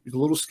guys. He was a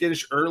little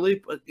skittish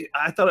early, but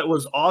I thought it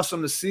was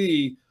awesome to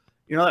see.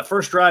 You know, that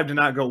first drive did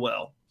not go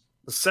well.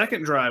 The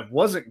second drive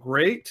wasn't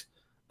great,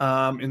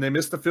 and they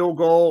missed the field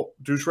goal.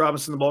 Duce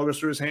Robinson, the ball goes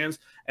through his hands.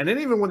 And then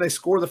even when they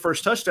score the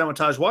first touchdown with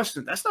Tahj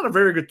Washington, that's not a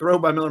very good throw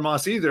by Miller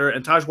Moss either,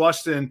 and Tahj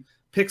Washington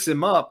picks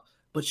him up.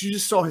 But you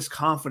just saw his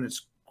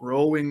confidence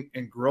growing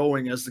and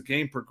growing as the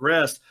game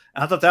progressed.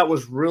 And I thought that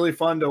was really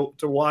fun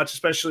to watch,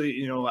 especially,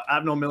 you know,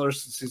 I've known Miller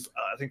since he's,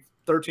 I think,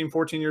 13,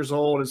 14 years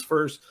old. His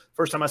first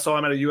time I saw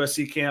him at a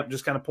USC camp,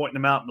 just kind of pointing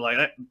him out and like,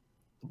 the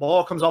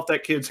ball comes off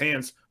that kid's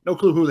hands. No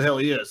clue who the hell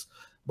he is.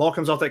 Ball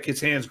comes off that kid's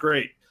hands.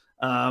 Great.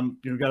 You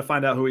know, got to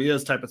find out who he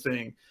is type of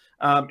thing.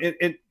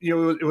 You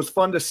know, it was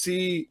fun to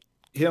see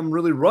him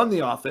really run the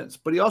offense,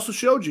 but he also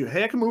showed you,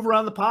 hey, I can move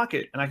around the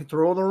pocket and I can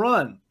throw on the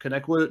run,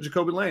 connect with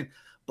Jacoby Lane.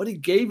 But he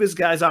gave his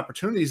guys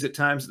opportunities at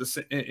times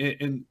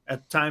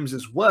at times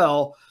as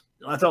well.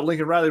 I thought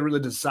Lincoln Riley really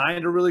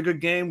designed a really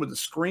good game with the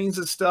screens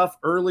and stuff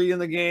early in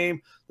the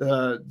game,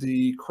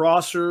 the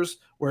crossers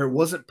where it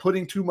wasn't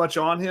putting too much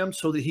on him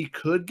so that he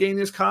could gain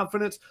his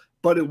confidence.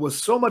 But it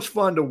was so much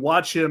fun to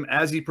watch him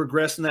as he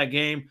progressed in that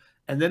game.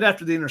 And then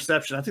after the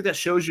interception, I think that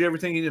shows you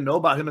everything you need to know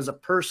about him as a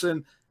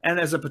person and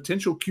as a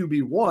potential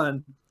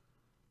QB1.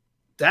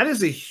 That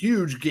is a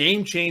huge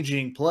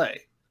game-changing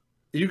play.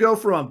 You go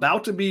from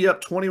about to be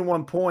up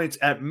 21 points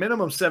at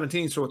minimum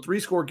 17, so a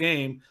 3-score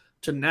game,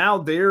 to now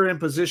they're in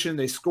position,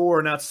 they score,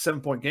 and now it's a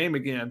 7-point game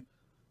again.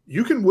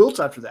 You can wilt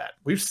after that.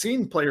 We've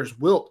seen players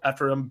wilt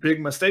after a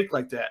big mistake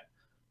like that.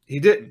 He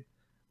didn't.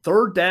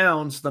 Third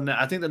downs,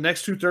 I think the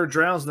next 2 third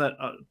downs in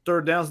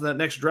that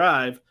next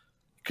drive,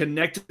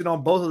 connected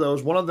on both of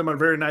those. One of them a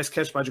very nice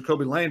catch by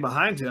Jacoby Lane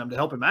behind him to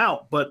help him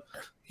out, but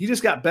he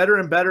just got better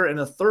and better, and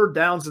the third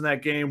downs in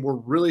that game were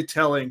really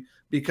telling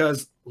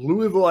because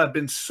Louisville had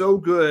been so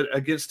good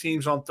against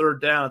teams on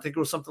third down. I think it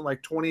was something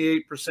like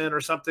 28%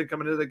 or something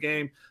coming into the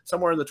game,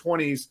 somewhere in the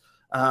 20s.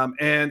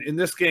 And in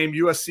this game,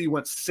 USC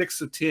went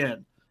 6 of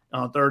 10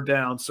 on third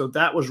down. So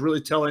that was really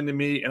telling to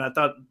me. And I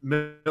thought,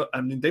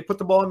 they put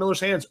the ball in Miller's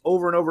hands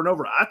over and over and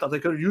over. I thought they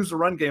could have used the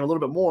run game a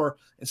little bit more.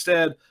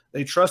 Instead,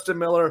 they trusted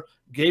Miller,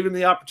 gave him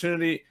the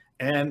opportunity.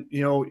 And,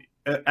 you know,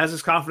 as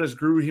his confidence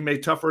grew, he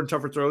made tougher and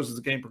tougher throws as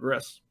the game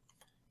progressed.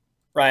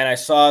 Ryan, I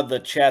saw the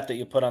chat that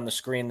you put on the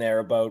screen there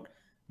about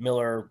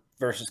Miller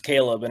versus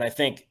Caleb, and I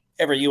think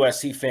every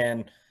USC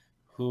fan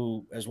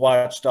who has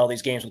watched all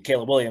these games with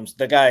Caleb Williams,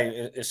 the guy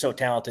is so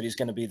talented. He's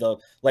going to be the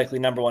likely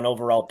 #1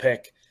 overall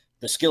pick.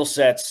 The skill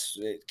sets,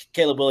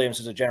 Caleb Williams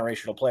is a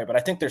generational player, but I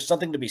think there's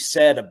something to be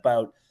said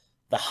about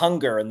the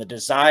hunger and the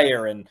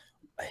desire and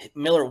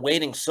Miller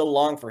waiting so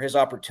long for his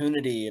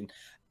opportunity. And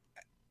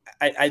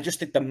I just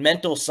think the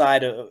mental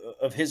side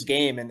of his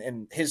game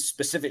and his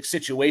specific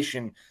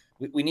situation,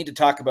 we need to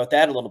talk about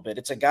that a little bit.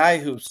 It's a guy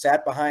who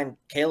sat behind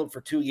Caleb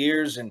for 2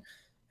 years and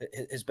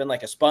has been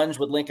like a sponge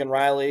with Lincoln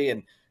Riley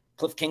and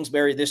Cliff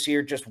Kingsbury this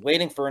year, just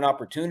waiting for an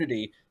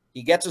opportunity.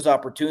 He gets his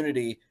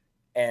opportunity,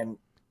 and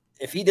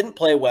if he didn't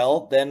play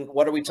well, then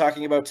what are we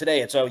talking about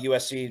today? It's,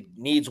 USC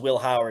needs Will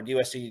Howard.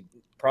 USC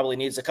probably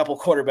needs a couple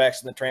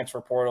quarterbacks in the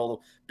transfer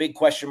portal. Big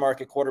question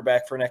mark at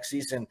quarterback for next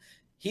season.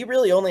 He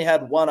really only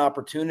had one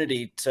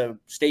opportunity to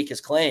stake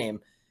his claim,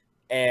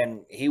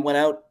 and he went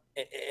out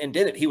and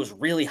did it. He was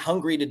really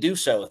hungry to do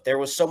so. There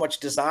was so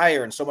much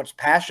desire and so much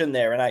passion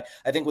there. And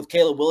I think with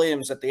Caleb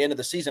Williams at the end of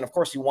the season, of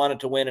course he wanted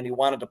to win and he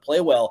wanted to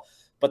play well,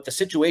 but the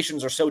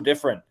situations are so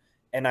different.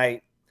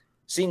 And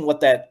seeing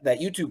what that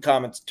YouTube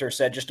commenter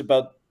said just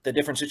about the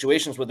different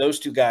situations with those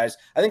two guys,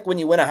 I think when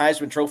you win a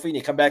Heisman Trophy and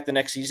you come back the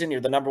next season,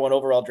 you're the #1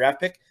 overall draft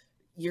pick,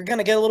 you're going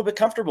to get a little bit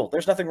comfortable.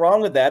 There's nothing wrong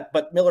with that.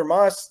 But Miller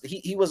Moss,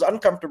 he was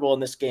uncomfortable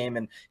in this game,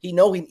 and he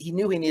knew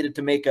he needed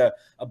to make a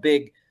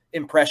big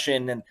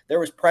impression, and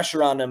there was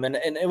pressure on him, and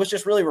it was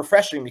just really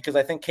refreshing because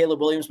I think Caleb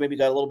Williams maybe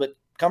got a little bit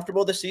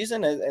comfortable this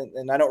season,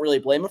 and I don't really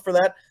blame him for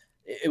that.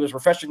 It was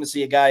refreshing to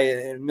see a guy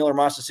in Miller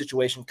Moss's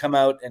situation come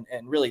out and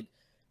really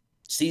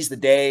seize the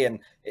day, and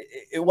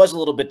it was a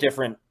little bit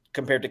different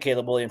compared to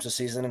Caleb Williams this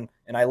season,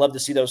 and I love to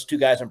see those two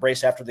guys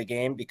embrace after the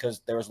game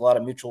because there was a lot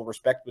of mutual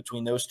respect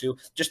between those two.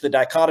 Just the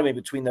dichotomy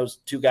between those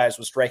two guys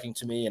was striking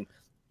to me, and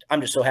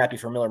I'm just so happy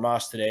for Miller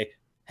Moss today.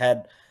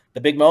 Had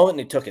the big moment, and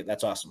he took it.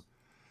 That's awesome.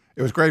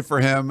 It was great for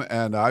him,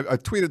 and I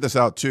tweeted this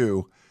out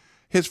too.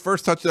 His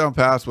first touchdown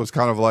pass was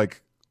kind of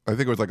like, I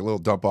think it was like a little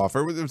dump off.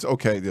 It was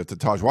okay to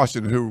Tahj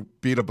Washington, who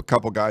beat up a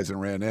couple guys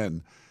and ran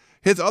in.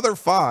 His other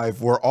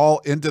 5 were all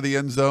into the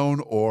end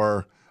zone,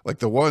 or like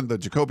the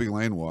Jacoby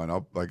Lane one.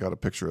 I got a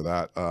picture of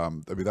that. I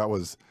mean, that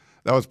was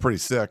pretty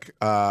sick.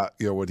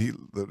 You know, when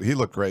he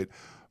looked great.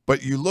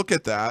 But you look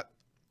at that,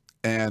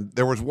 And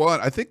there was one,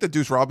 I think the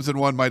Duce Robinson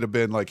one might have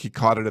been like he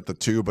caught it at the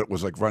 2, but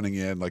was like running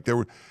in. Like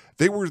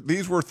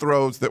these were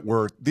throws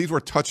these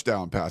were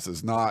touchdown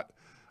passes, not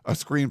a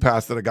screen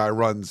pass that a guy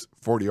runs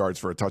 40 yards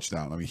for a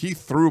touchdown. I mean, he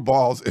threw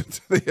balls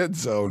into the end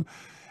zone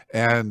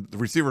and the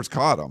receivers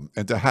caught them.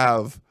 And to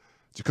have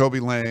Jacoby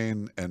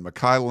Lane and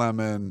Mekhi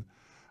Lemon,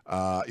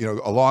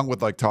 along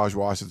with like Tahj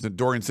Washington,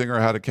 Dorian Singer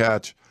had a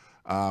catch.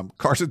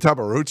 Carson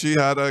Tabarucci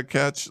had a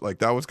catch. Like,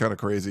 that was kind of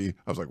crazy.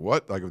 I was like,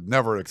 what? Like, I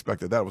never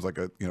expected that. It was like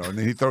and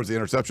then he throws the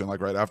interception like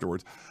right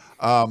afterwards.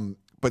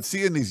 But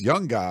seeing these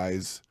young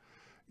guys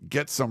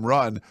get some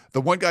run,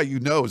 the one guy,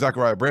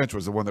 Zachariah Branch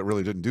was the one that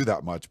really didn't do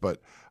that much. But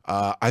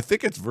I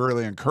think it's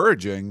really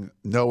encouraging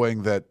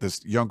knowing that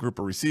this young group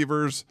of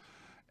receivers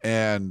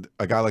and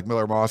a guy like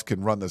Miller Moss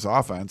can run this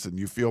offense, and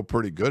you feel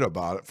pretty good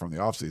about it from the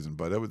offseason.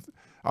 But I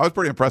was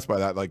pretty impressed by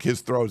that, like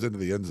his throws into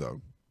the end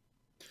zone.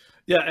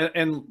 Yeah,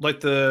 and like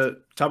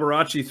the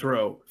Tabaracci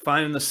throw,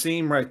 finding the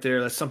seam right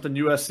there, that's something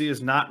USC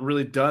has not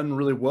really done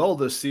really well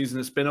this season.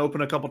 It's been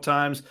open a couple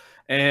times,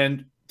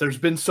 and there's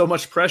been so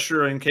much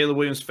pressure in Caleb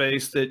Williams'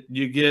 face that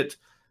you get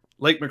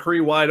Lake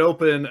McCree wide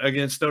open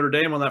against Notre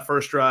Dame on that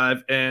first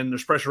drive, and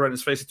there's pressure right in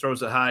his face. He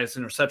throws it high. It's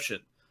an interception.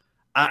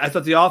 I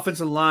thought the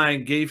offensive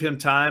line gave him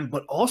time,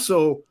 but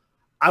also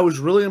I was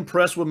really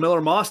impressed with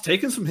Miller Moss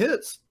taking some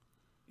hits.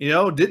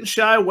 Didn't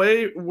shy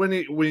away when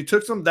he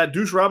took some. That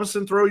Duce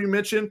Robinson throw you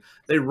mentioned,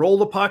 they roll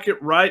the pocket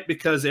right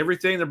because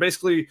everything, they're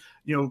basically,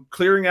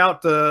 clearing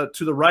out to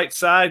the right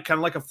side, kind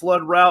of like a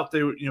flood route.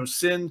 They,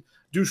 send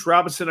Duce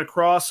Robinson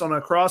across on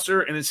a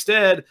crosser, and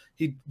instead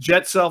he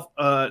takes off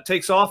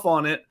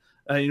on it,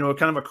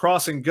 kind of a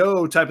cross and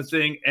go type of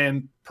thing,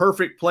 and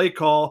perfect play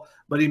call.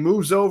 But he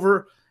moves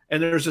over,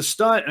 and there's a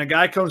stunt, and a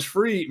guy comes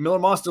free. Miller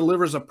Moss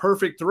delivers a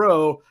perfect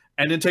throw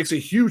and then takes a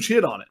huge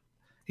hit on it.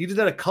 He did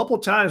that a couple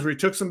times where he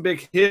took some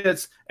big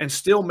hits and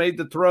still made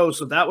the throw,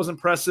 so that was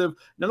impressive.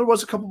 Now, there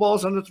was a couple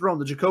balls underthrown.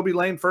 The Jacoby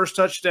Lane first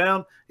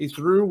touchdown, he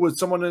threw with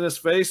someone in his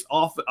face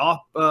off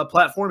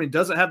platform. He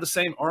doesn't have the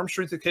same arm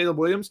strength as Caleb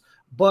Williams,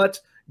 but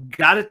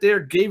got it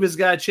there, gave his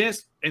guy a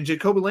chance, and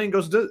Jacoby Lane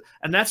goes to do it.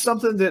 And that's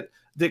something that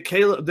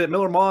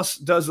Miller Moss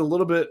does a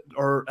little bit,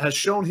 or has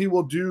shown he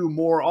will do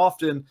more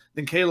often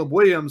than Caleb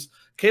Williams.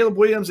 Caleb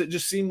Williams, it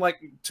just seemed like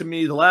to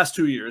me the last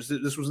 2 years,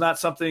 this was not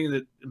something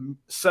that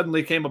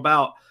suddenly came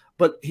about,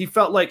 but he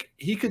felt like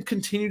he could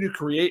continue to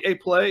create a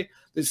play,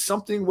 that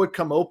something would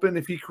come open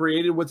if he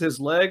created with his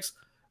legs,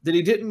 that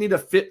he didn't need to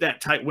fit that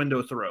tight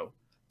window throw.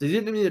 They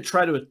didn't need to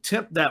try to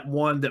attempt that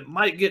one that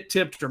might get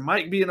tipped or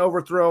might be an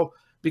overthrow,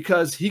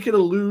 because he could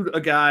elude a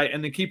guy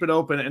and then keep it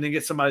open and then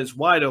get somebody that's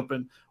wide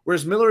open.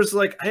 Whereas Miller is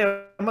like, hey,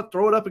 I'm going to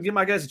throw it up and give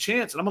my guys a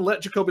chance, and I'm going to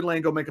let Jacoby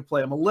Lane go make a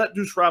play. I'm going to let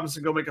Duce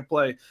Robinson go make a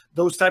play.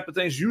 Those type of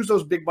things. Use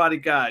those big body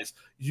guys.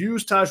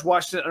 Use Tahj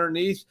Washington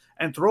underneath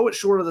and throw it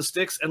short of the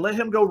sticks and let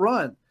him go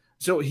run.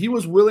 So he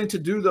was willing to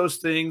do those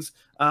things,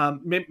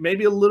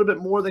 maybe a little bit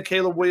more than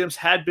Caleb Williams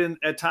had been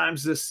at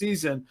times this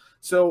season.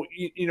 So,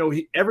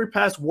 every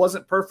pass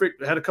wasn't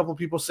perfect. I had a couple of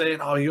people saying,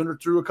 oh, he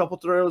underthrew a couple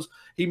throws.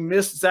 He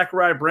missed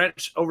Zachariah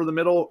Branch over the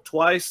middle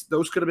twice.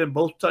 Those could have been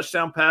both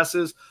touchdown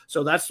passes.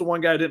 So that's the one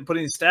guy who didn't put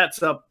any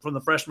stats up from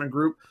the freshman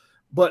group.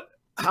 But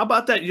how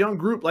about that young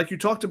group, like you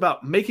talked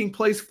about, making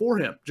plays for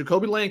him?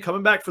 Jacoby Lane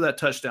coming back for that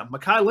touchdown.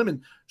 Mekhi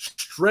Lemon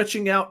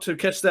stretching out to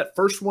catch that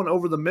first one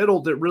over the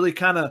middle that really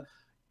kind of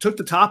took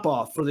the top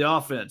off for the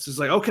offense. It's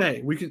like,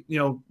 okay, we can,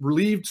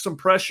 relieve some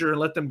pressure and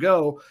let them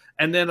go.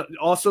 And then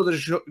also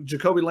the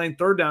Jacoby Lane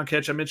third down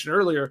catch I mentioned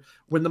earlier,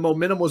 when the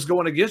momentum was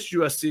going against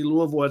USC,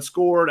 Louisville had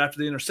scored after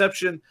the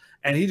interception,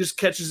 and he just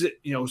catches it,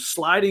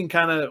 sliding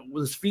kind of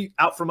with his feet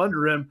out from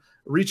under him,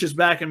 reaches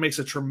back and makes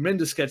a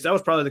tremendous catch. That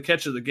was probably the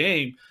catch of the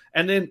game.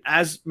 And then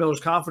as Miller's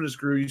confidence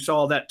grew, you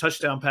saw that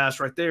touchdown pass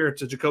right there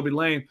to Jacoby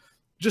Lane,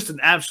 just an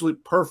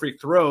absolute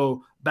perfect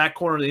throw, back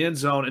corner of the end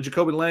zone. And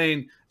Jacoby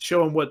Lane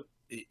showing what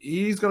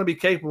he's going to be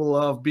capable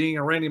of, being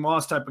a Randy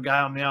Moss type of guy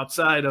on the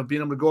outside, of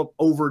being able to go up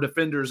over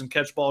defenders and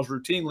catch balls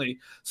routinely.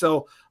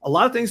 So a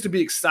lot of things to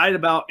be excited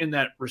about in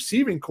that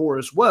receiving core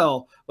as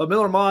well. But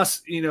Miller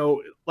Moss,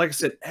 like I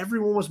said,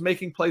 everyone was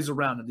making plays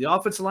around him. The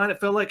offensive line, it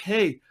felt like,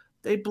 hey,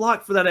 they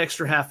blocked for that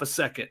extra half a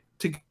second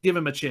to give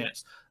him a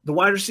chance. The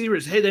wide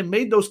receivers, hey, they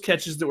made those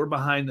catches that were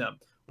behind them.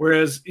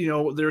 Whereas,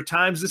 there are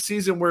times this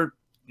season where,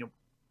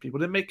 people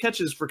didn't make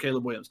catches for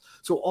Caleb Williams.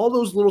 So all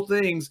those little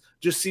things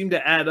just seem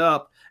to add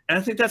up. And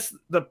I think that's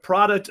the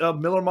product of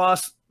Miller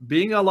Moss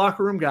being a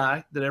locker room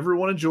guy that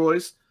everyone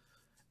enjoys.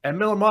 And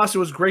Miller Moss, it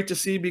was great to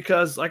see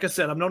because, like I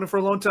said, I've known him for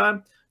a long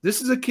time.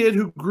 This is a kid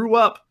who grew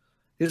up.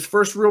 His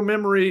first real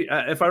memory,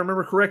 if I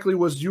remember correctly,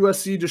 was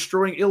USC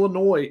destroying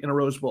Illinois in a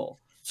Rose Bowl.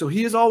 So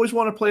he has always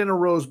wanted to play in a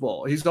Rose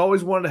Bowl. He's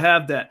always wanted to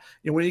have that.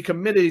 When he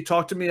committed, he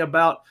talked to me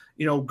about,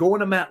 going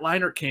to Matt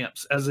Leinart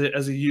camps as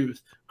a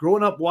youth.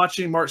 Growing up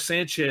watching Mark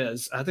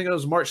Sanchez, I think it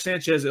was Mark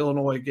Sanchez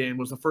Illinois game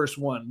was the first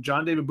one.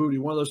 John David Booty,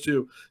 one of those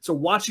two. So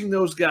watching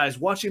those guys,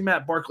 watching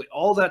Matt Barkley,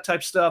 all that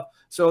type of stuff.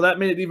 So that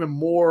made it even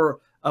more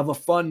of a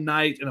fun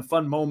night and a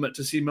fun moment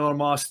to see Miller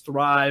Moss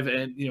thrive.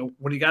 And,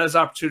 when he got his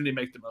opportunity,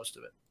 make the most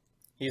of it.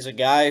 He's a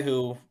guy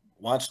who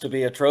wants to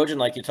be a Trojan,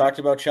 like you talked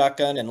about,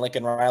 Shotgun. And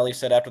Lincoln Riley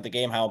said after the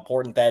game how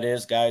important that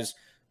is, guys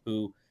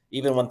who,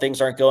 even when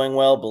things aren't going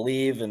well,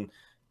 believe and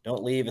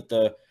don't leave at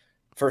the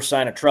first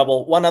sign of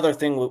trouble. One other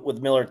thing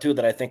with Miller, too,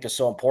 that I think is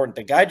so important,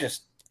 the guy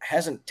just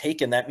hasn't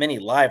taken that many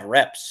live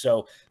reps.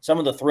 So some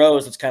of the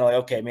throws, it's kind of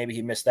like, okay, maybe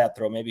he missed that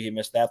throw, maybe he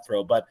missed that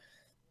throw. But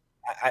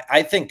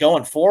I think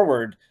going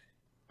forward,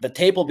 the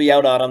tape will be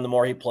out on him the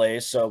more he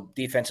plays. So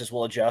defenses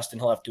will adjust,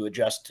 and he'll have to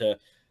adjust to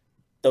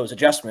those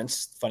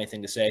adjustments. Funny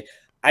thing to say.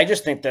 I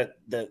just think that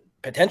the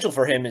potential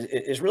for him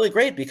is really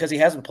great because he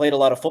hasn't played a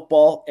lot of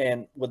football.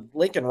 And with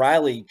Lincoln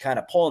Riley kind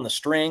of pulling the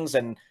strings,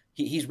 and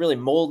he's really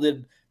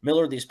molded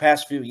Miller these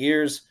past few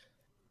years,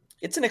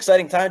 it's an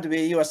exciting time to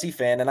be a USC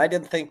fan. And I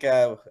didn't think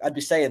I'd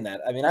be saying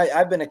that. I mean,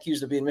 I've been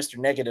accused of being Mr.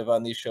 Negative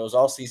on these shows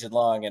all season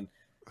long, and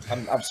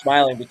I'm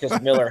smiling because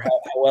of Miller,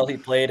 how well he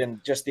played,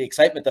 and just the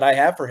excitement that I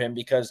have for him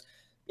because,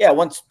 yeah,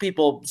 once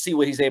people see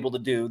what he's able to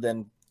do,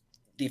 then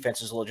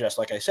defenses will adjust,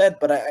 like I said.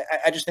 But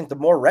I just think the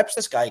more reps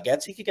this guy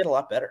gets, he could get a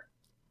lot better.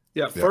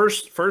 Yeah,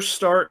 first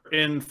start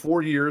in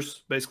 4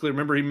 years. Basically,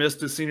 remember he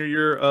missed his senior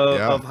year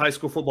of high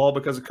school football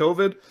because of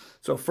COVID.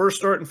 So first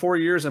start in 4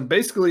 years, and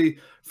basically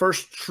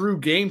first true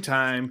game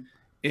time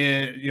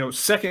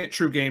second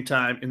true game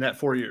time in that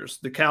 4 years.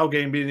 The Cal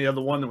game being the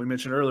other one that we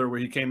mentioned earlier, where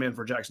he came in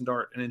for Jackson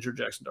Dart and injured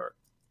Jackson Dart.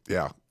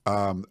 Yeah,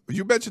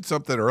 you mentioned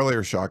something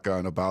earlier,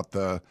 Shotgun, about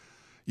the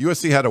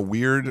USC had a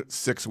weird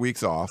 6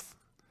 weeks off.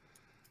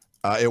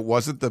 It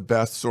wasn't the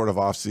best sort of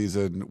off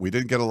season. We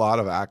didn't get a lot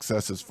of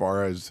access as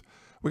far as.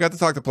 We got to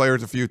talk to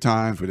players a few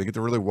times. We didn't get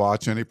to really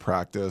watch any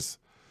practice.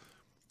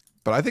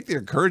 But I think the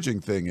encouraging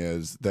thing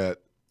is that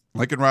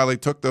Lincoln Riley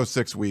took those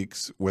 6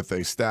 weeks with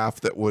a staff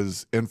that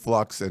was in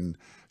flux. And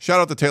shout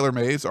out to Taylor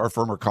Mays, our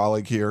former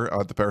colleague here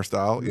at the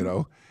Peristyle. You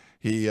know,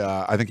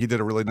 I think he did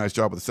a really nice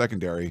job with the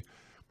secondary.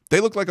 They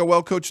looked like a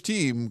well-coached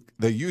team.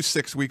 They used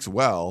 6 weeks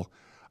well.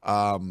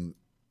 I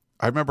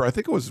remember, I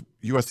think it was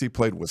USC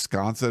played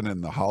Wisconsin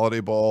in the Holiday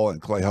Bowl, and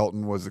Clay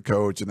Helton was the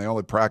coach, and they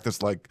only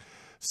practiced like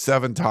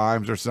 7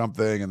 times or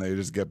something, and they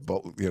just get,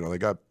 they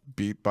got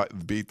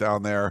beat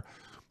down there.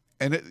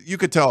 And you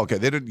could tell, okay,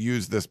 they didn't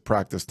use this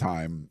practice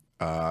time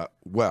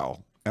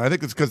well. And I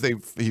think it's because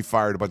he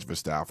fired a bunch of his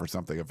staff or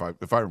something,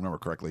 if I remember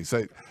correctly.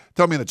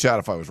 Tell me in the chat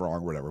if I was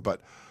wrong or whatever.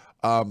 But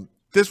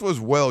this was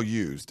well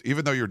used,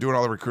 even though you're doing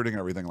all the recruiting and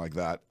everything like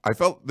that. I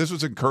felt this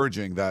was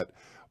encouraging that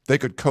they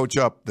could coach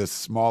up this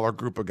smaller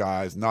group of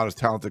guys, not as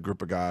talented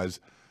group of guys,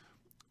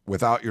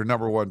 without your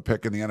number 1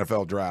 pick in the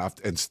NFL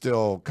draft, and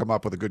still come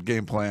up with a good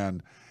game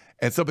plan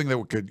and something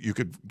that you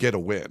could get a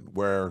win,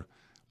 where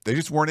they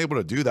just weren't able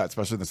to do that,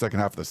 especially in the second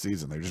half of the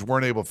season. They just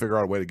weren't able to figure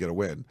out a way to get a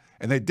win,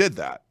 and they did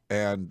that.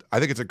 And I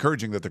think it's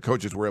encouraging that the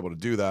coaches were able to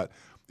do that.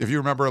 If you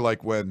remember,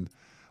 like when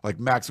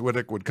Max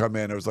Wittick would come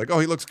in, it was like, oh,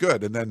 he looks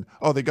good, and then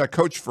they got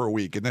coached for a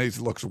week, and then he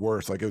looks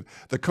worse.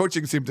 The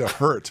coaching seemed to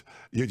hurt.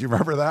 You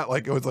remember that?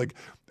 Like it was like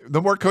the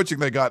more coaching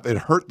they got, it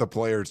hurt the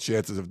players'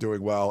 chances of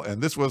doing well.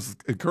 And this was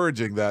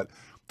encouraging that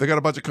they got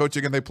a bunch of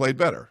coaching and they played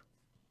better.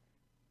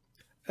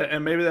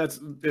 And maybe that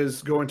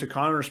is going to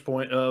Connor's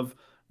point of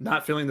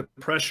not feeling the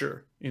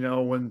pressure.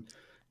 When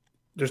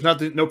there's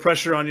no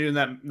pressure on you in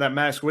that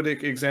Max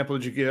Wittick example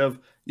that you give,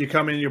 you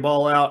come in, you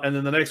ball out, and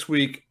then the next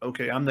week,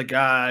 okay, I'm the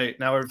guy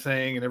now,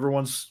 everything, and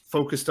everyone's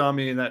focused on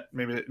me, and that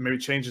maybe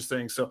changes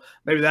things. So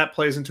maybe that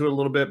plays into it a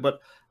little bit.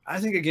 But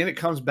I think, again, it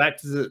comes back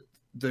to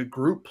the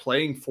group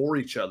playing for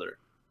each other.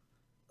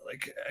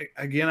 Like,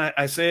 again,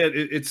 I say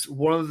it's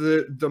one of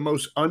the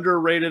most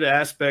underrated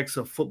aspects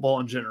of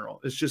football in general.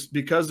 It's just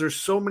because there's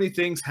so many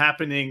things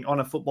happening on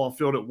a football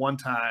field at one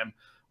time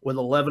with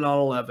 11 on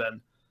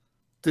 11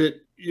 that,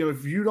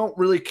 if you don't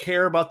really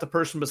care about the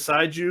person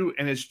beside you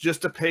and it's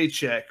just a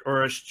paycheck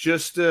or it's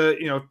just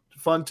a,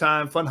 fun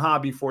time, fun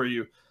hobby for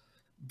you,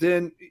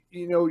 then,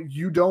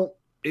 you don't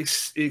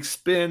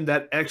expend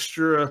that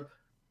extra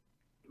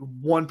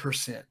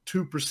 1%,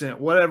 2%,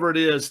 whatever it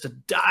is, to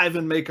dive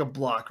and make a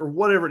block, or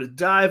whatever, to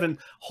dive and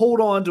hold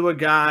on to a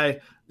guy,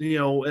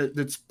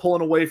 that's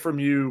pulling away from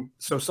you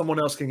so someone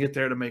else can get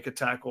there to make a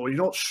tackle. You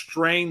don't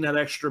strain that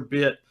extra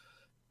bit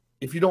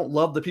if you don't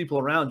love the people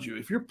around you.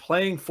 If you're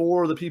playing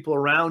for the people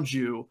around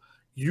you,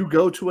 you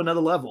go to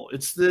another level.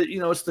 It's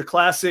the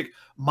classic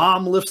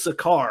mom lifts a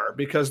car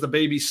because the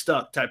baby's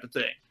stuck type of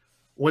thing.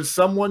 When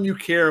someone you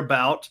care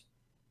about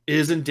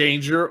is in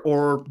danger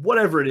or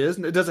whatever it is,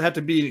 and it doesn't have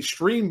to be an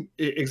extreme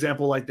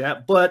example like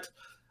that, but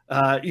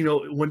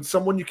when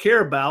someone you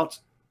care about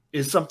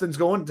something's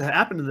going to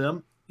happen to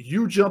them,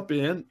 you jump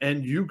in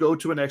and you go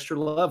to an extra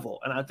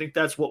level. And I think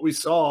that's what we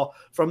saw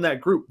from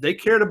that group. They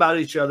cared about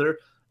each other,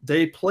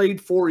 they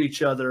played for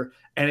each other,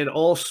 and it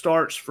all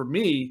starts for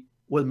me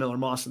with Miller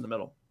Moss in the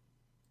middle.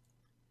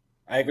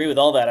 I agree with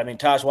all that. I mean,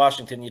 Tahj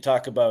Washington, you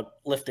talk about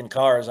lifting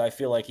cars. I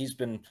feel like he's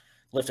been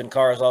lifting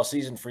cars all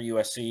season for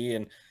USC,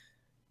 and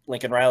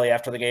Lincoln Riley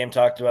after the game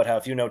talked about how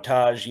if you know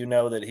Tahj, you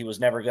know that he was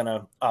never going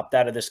to opt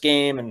out of this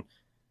game, and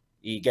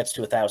he gets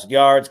to 1,000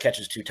 yards,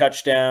 catches 2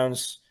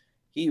 touchdowns.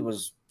 He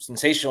was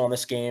sensational in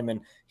this game,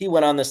 and he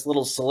went on this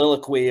little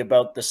soliloquy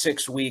about the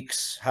 6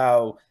 weeks,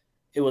 how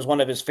it was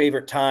one of his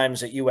favorite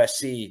times at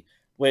USC,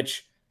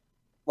 which,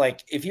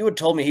 like, if you had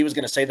told me he was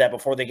going to say that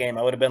before the game,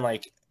 I would have been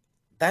like,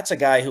 that's a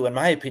guy who, in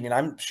my opinion,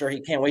 I'm sure he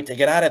can't wait to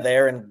get out of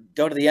there and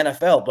go to the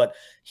NFL. But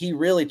he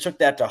really took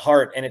that to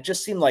heart. And it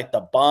just seemed like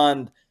the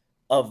bond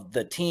of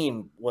the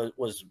team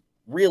was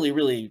really,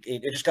 really,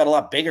 it just got a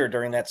lot bigger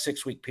during that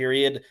 6-week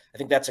period. I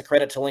think that's a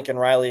credit to Lincoln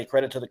Riley, a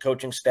credit to the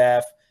coaching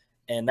staff.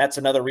 And that's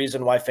another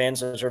reason why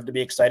fans deserve to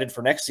be excited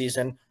for next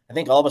season. I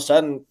think all of a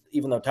sudden,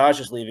 even though Tahj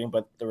is leaving,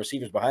 but the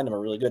receivers behind him are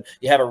really good,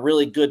 you have a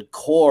really good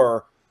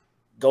core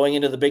going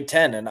into the Big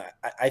Ten. And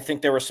I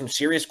think there were some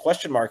serious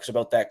question marks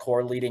about that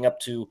core leading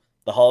up to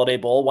the Holiday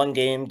Bowl. One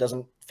game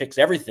doesn't fix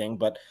everything,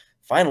 but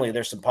finally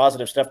there's some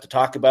positive stuff to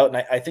talk about. And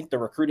I think the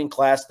recruiting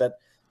class that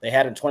they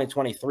had in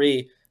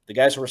 2023, the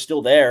guys who are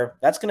still there,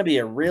 that's going to be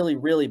a really,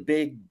 really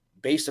big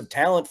base of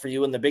talent for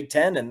you in the Big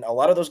Ten. And a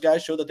lot of those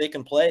guys show that they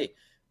can play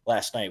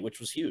last night, which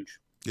was huge.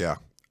 Yeah.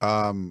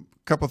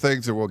 Couple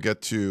things, and we'll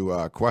get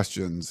to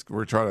questions.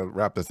 We're trying to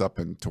wrap this up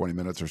in 20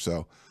 minutes or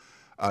so.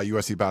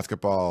 USC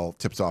basketball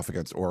tips off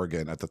against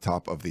Oregon at the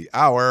top of the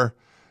hour.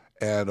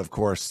 And, of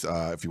course,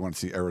 if you want to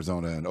see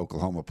Arizona and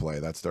Oklahoma play,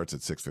 that starts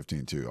at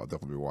 6:15 too. I'll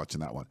definitely be watching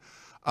that one.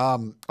 I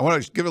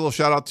want to give a little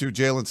shout-out to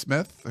Jalen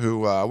Smith, who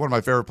one of my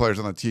favorite players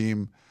on the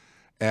team.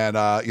 And,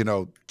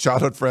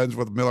 childhood friends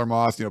with Miller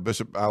Moss,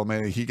 Bishop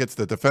Alameda. He gets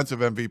the defensive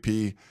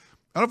MVP.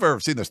 I don't know if I've ever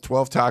seen this,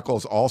 12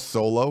 tackles, all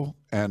solo.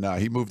 And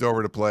he moved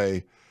over to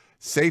play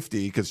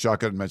safety because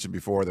Shotgun mentioned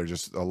before, there's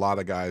just a lot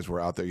of guys were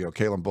out there.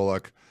 Kalen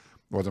Bullock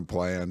wasn't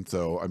playing.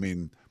 So, I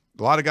mean,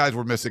 a lot of guys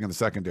were missing in the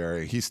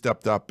secondary. He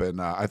stepped up, and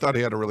I thought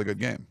he had a really good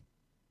game.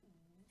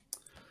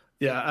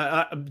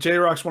 Yeah,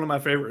 J-Rock's one of my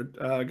favorite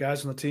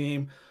guys on the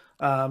team.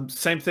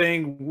 Same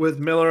thing with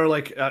Miller.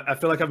 Like, I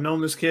feel like I've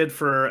known this kid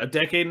for a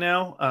decade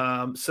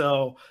now.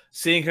 So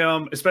seeing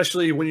him,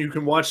 especially when you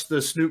can watch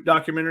the Snoop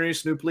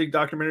League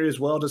documentary as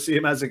well, to see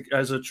him as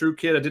a true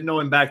kid. I didn't know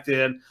him back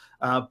then,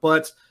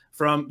 but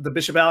from the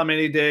Bishop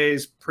Alameda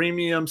days,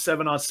 premium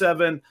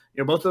 7-on-7,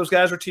 both those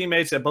guys were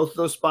teammates at both of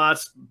those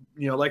spots.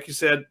 Like you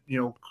said,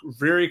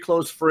 very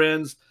close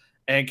friends,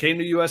 and came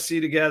to USC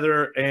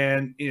together.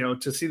 And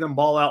to see them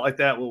ball out like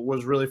that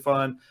was really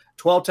fun.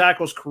 12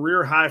 tackles,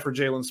 career high for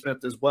Jalen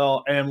Smith as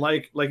well. And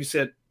like you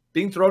said,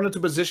 being thrown into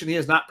a position he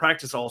has not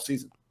practiced all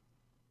season.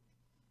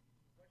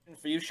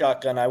 For you,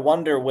 Shotgun, I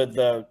wonder with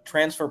the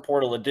transfer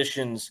portal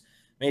additions,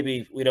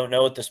 maybe we don't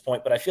know at this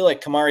point, but I feel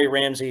like Kamari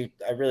Ramsey,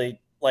 I really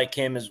like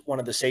him as one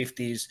of the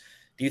safeties.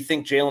 Do you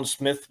think Jalen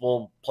Smith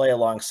will play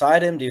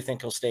alongside him? Do you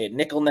think he'll stay at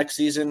nickel next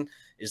season?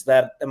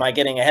 Am I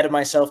getting ahead of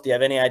myself? Do you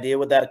have any idea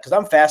with that? Because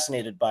I'm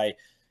fascinated by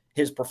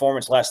his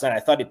performance last night. I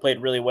thought he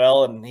played really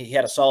well, and he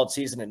had a solid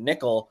season at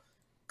nickel.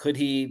 Could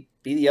he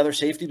be the other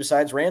safety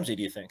besides Ramsey,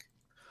 do you think?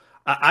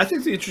 I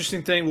think the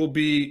interesting thing will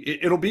be,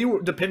 it'll be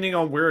depending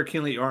on where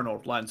Kinley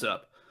Arnold lines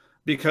up,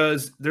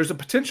 because there's a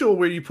potential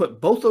where you put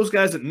both those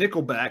guys at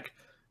nickelback.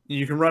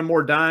 You can run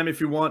more dime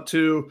if you want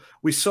to.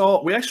 We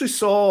actually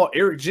saw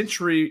Eric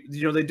Gentry.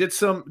 They did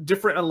some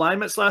different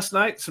alignments last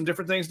night, some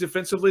different things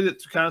defensively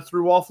that kind of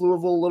threw off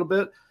Louisville a little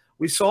bit.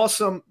 We saw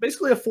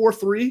basically a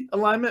 4-3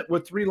 alignment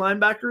with 3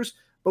 linebackers,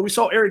 but we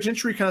saw Eric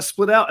Gentry kind of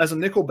split out as a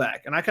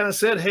nickelback. And I kind of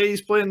said, hey,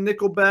 he's playing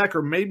nickelback,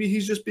 or maybe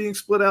he's just being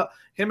split out.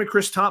 Him and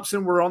Chris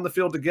Thompson were on the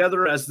field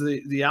together as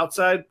the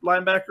outside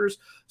linebackers.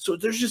 So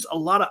there's just a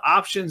lot of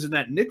options in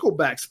that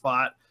nickelback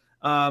spot,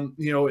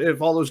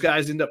 if all those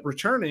guys end up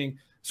returning.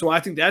 So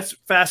I think that's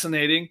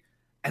fascinating.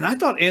 And I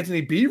thought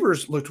Anthony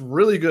Beavers looked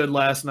really good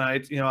last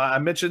night. I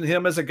mentioned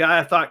him as a guy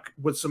I thought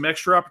with some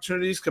extra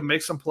opportunities could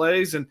make some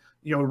plays and,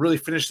 really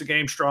finish the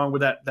game strong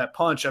with that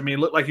punch. I mean, it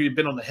looked like he'd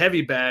been on the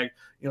heavy bag,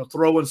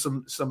 throwing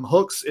some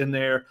hooks in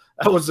there.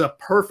 That was a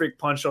perfect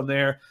punch on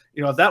there.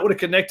 If that would have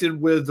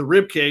connected with the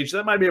rib cage,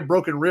 that might be a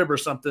broken rib or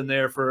something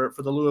there for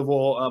the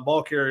Louisville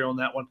ball carrier on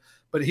that one.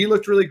 But he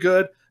looked really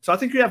good. So I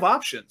think you have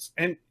options.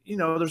 And,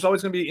 there's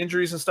always going to be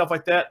injuries and stuff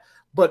like that.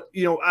 But,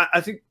 I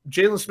think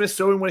Jalen Smith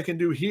showing what he can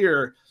do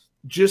here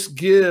just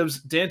gives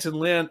Danton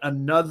Lynn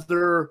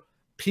another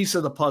piece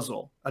of the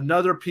puzzle,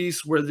 another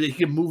piece where they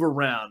can move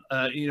around,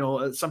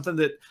 something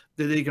that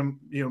they can,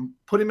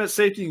 put him at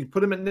safety, you can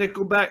put him at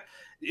nickelback.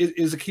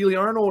 Is Achille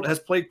Arnold has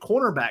played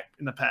cornerback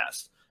in the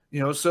past,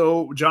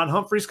 so John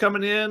Humphrey's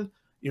coming in.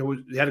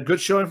 We had a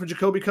good showing for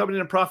Jacoby coming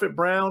in and Prophet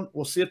Brown.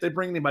 We'll see if they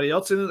bring anybody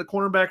else into the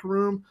cornerback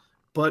room,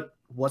 but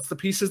what's the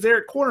pieces there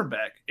at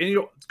cornerback? And,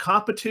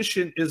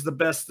 competition is the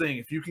best thing.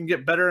 If you can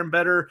get better and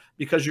better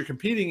because you're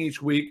competing each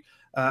week,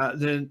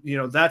 then,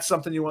 that's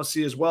something you want to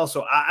see as well.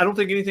 So I don't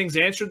think anything's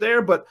answered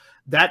there, but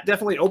that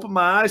definitely opened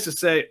my eyes to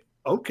say,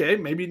 okay,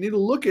 maybe you need to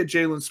look at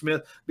Jalen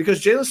Smith,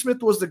 because Jalen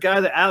Smith was the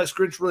guy that Alex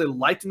Grinch really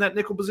liked in that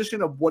nickel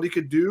position of what he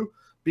could do,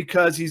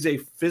 because he's a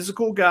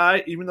physical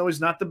guy, even though he's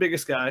not the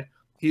biggest guy.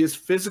 He is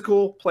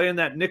physical, playing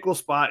that nickel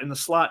spot in the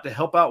slot to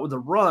help out with the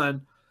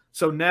run.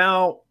 So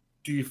now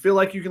do you feel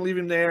like you can leave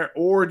him there,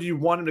 or do you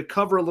want him to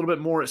cover a little bit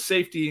more at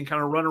safety and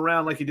kind of run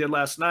around like he did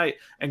last night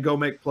and go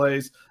make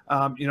plays?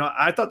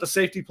 I thought the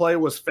safety play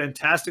was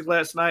fantastic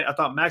last night. I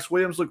thought Max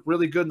Williams looked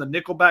really good in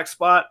the nickelback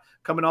spot,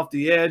 coming off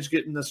the edge,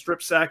 getting the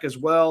strip sack as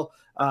well.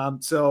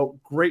 So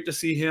great to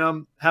see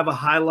him have a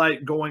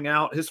highlight going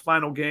out his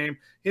final game.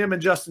 Him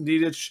and Justin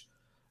Dedich,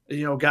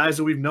 guys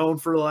that we've known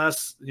for the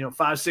last,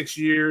 5-6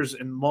 years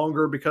and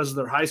longer because of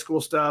their high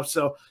school stuff.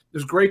 So it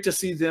was great to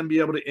see them be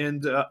able to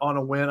end on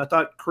a win. I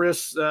thought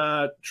Chris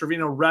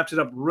Trevino wrapped it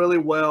up really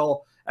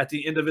well at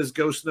the end of his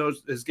ghost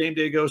notes, his game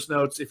day ghost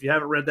notes. If you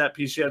haven't read that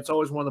piece yet, it's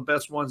always one of the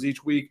best ones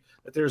each week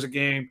that there's a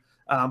game.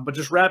 But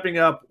just wrapping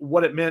up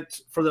what it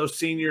meant for those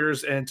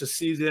seniors and to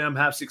see them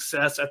have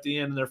success at the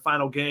end of their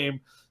final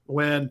game,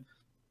 when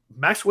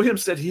Max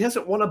Williams said he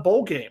hasn't won a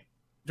bowl game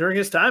during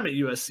his time at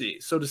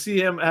USC. So to see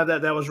him have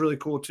that was really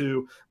cool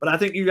too. But I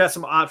think you got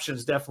some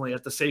options definitely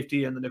at the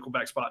safety and the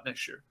nickelback spot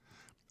next year.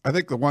 I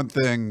think the one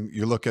thing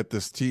you look at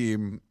this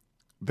team,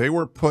 they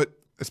were put,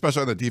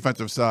 especially on the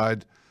defensive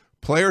side,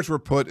 players were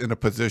put in a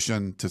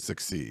position to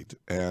succeed.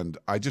 And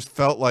I just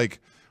felt like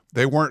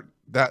they weren't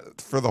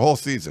that for the whole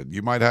season.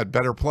 You might have had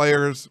better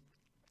players.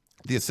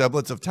 The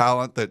semblance of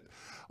talent that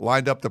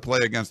lined up to play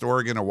against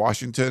Oregon and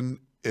Washington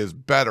is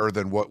better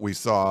than what we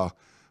saw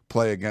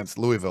play against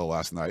Louisville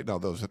last night. Now,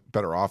 those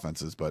better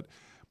offenses, but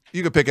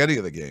you could pick any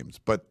of the games.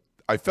 But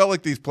I felt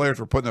like these players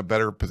were put in a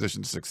better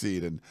position to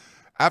succeed. And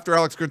after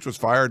Alex Grinch was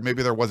fired,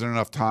 maybe there wasn't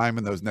enough time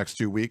in those next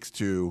 2 weeks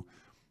to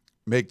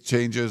make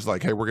changes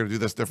like, hey, we're going to do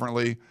this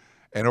differently.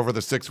 And over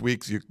the 6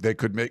 weeks, they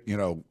could make,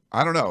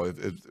 I don't know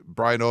if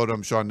Brian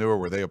Odom, Sean Newer,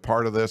 were they a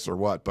part of this or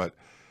what? But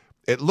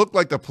it looked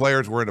like the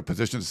players were in a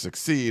position to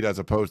succeed as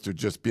opposed to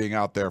just being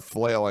out there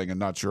flailing and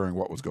not sure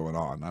what was going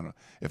on. I don't know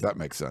if that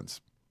makes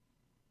sense.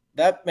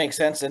 That makes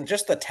sense. And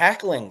just the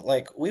tackling,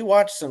 like we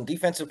watched some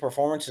defensive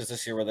performances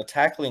this year where the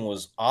tackling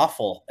was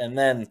awful. And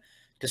then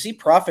to see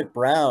Prophet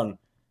Brown,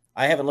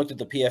 I haven't looked at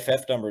the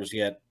PFF numbers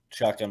yet,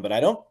 Shotgun, but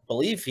I don't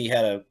believe he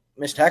had a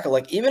missed tackle.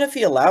 Like even if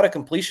he allowed a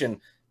completion,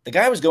 the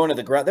guy was going to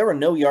the ground. There were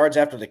no yards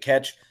after the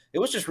catch. It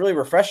was just really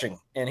refreshing.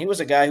 And he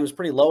was a guy who was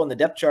pretty low in the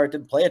depth chart,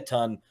 didn't play a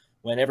ton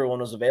when everyone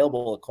was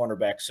available at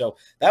cornerback. So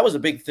that was a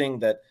big thing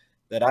that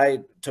I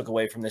took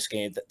away from this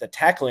game, that the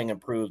tackling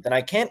improved. And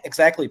I can't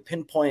exactly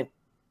pinpoint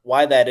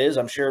why that is.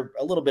 I'm sure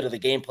a little bit of the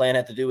game plan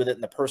had to do with it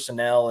and the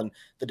personnel and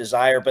the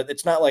desire, but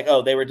it's not like,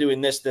 oh, they were doing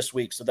this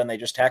week, so then they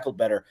just tackled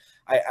better.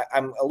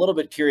 I'm a little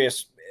bit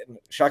curious.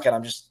 Shotgun,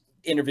 I'm just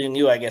interviewing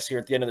you, I guess, here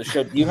at the end of the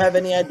show. Do you have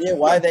any idea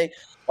why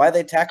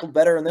they tackled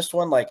better in this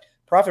one? Like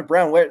Prophet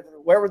Brown, where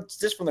was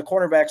this from the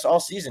cornerbacks all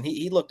season?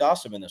 He looked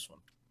awesome in this one.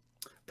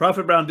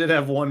 Prophet Brown did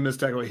have one missed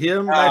tackle.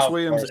 Him, Max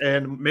Williams,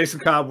 and Mason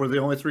Cobb were the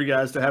only three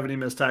guys to have any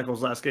missed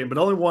tackles last game, but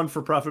only one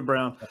for Prophet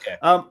Brown. Okay.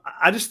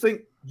 I just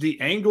think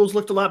the angles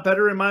looked a lot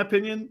better in my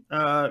opinion.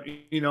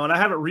 And I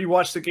haven't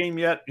rewatched the game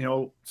yet,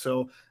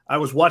 so I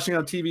was watching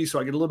on TV, so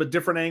I get a little bit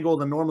different angle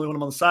than normally when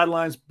I'm on the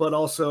sidelines, but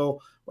also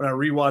when I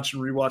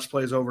rewatch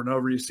plays over and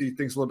over, you see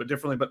things a little bit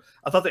differently. But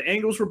I thought the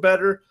angles were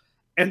better,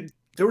 and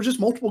there were just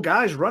multiple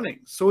guys running.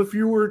 So if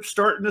you were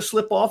starting to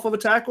slip off of a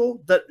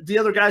tackle, that the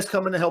other guy's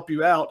coming to help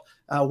you out,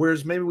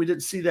 whereas maybe we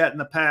didn't see that in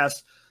the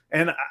past.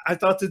 And I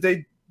thought that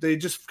they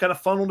just kind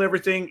of funneled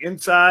everything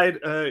inside,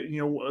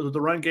 the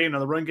run game. Now,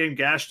 the run game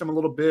gashed them a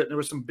little bit. There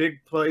were some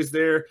big plays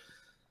there,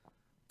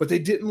 but they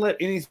didn't let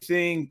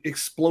anything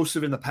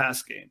explosive in the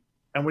pass game.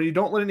 And when you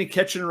don't let any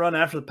catch and run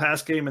after the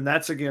pass game, and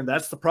that's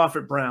the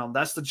Prophet Brown,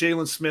 that's the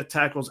Jalen Smith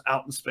tackles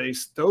out in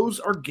space, those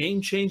are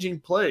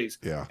game-changing plays.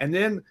 Yeah. And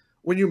then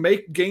when you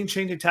make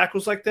game-changing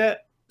tackles like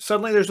that,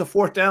 suddenly there's a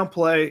fourth down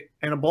play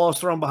and a ball is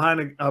thrown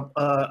behind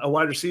a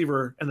wide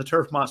receiver and the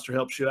turf monster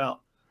helps you out.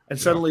 And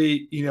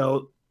suddenly,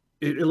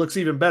 it looks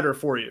even better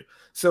for you.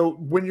 So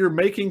when you're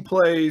making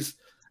plays,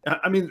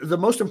 I mean, the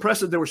most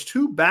impressive, there was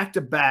 2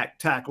 back-to-back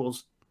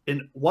tackles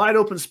in wide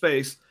open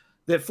space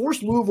that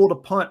forced Louisville to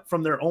punt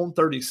from their own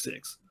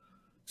 36.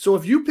 So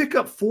if you pick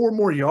up 4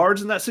 more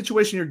yards in that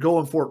situation, you're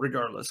going for it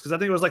regardless. Because I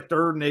think it was like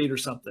 3rd and 8 or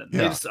something,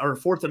 or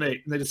 4th and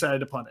 8, and they decided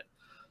to punt it.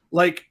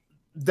 Like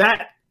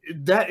that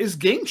is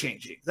game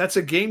changing. That's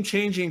a game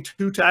changing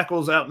 2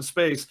 tackles out in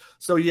space.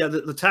 So yeah,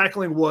 the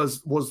tackling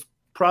was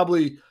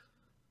probably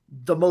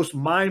the most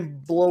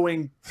mind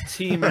blowing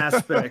team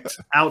aspect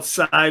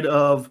outside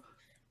of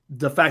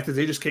the fact that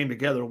they just came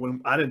together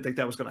when I didn't think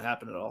that was going to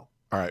happen at all.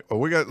 All right. Well,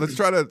 let's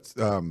try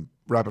to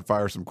rapid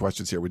fire some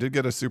questions here. We did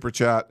get a super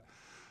chat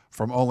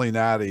from Only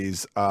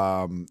Natties.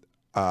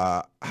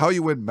 How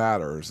you win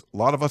matters. A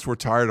lot of us were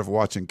tired of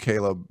watching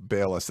Caleb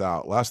bail us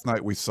out. Last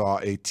night we saw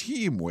a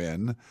team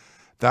win.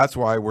 That's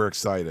why we're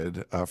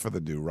excited for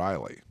the new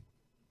Riley.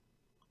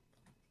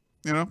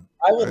 I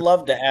would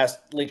love to ask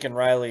Lincoln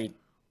Riley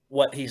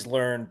what he's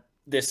learned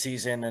this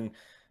season, and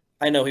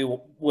I know he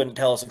wouldn't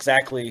tell us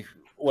exactly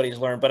what he's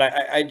learned, but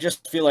I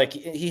just feel like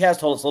he has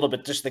told us a little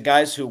bit. Just the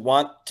guys who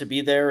want to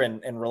be there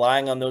and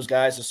relying on those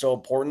guys is so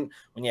important.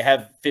 When you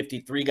have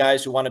 53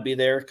 guys who want to be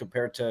there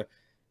compared to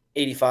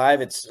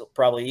 85, it's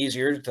probably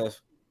easier to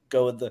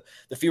go with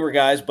the fewer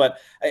guys. But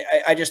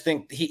I just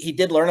think he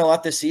did learn a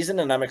lot this season,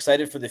 and I'm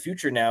excited for the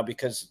future now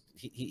because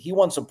he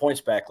won some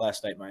points back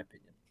last night, in my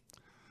opinion.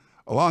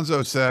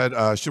 Alonzo said,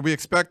 should we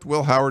expect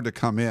Will Howard to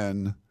come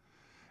in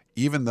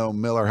even though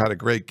Miller had a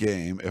great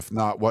game? If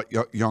not, what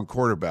young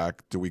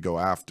quarterback do we go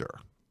after?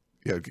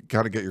 Yeah,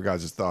 kind of get your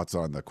guys' thoughts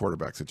on the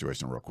quarterback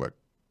situation real quick.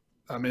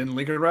 I mean,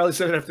 Lincoln Riley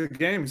said it after the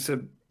game. He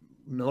said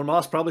Miller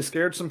Moss probably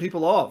scared some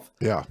people off.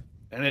 Yeah.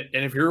 And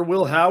if you're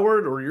Will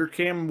Howard or you're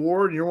Cam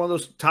Ward and you're one of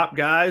those top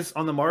guys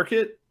on the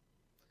market,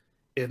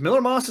 if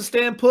Miller Moss is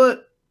staying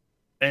put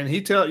and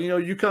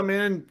you come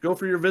in, go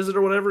for your visit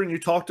or whatever, and you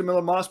talk to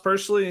Miller Moss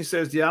personally, and he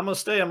says, yeah, I'm going to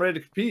stay. I'm ready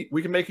to compete.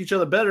 We can make each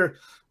other better.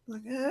 I'm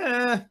like,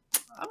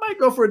 I might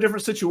go for a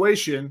different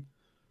situation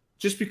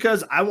just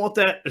because I want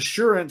that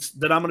assurance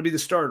that I'm going to be the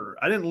starter.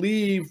 I didn't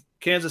leave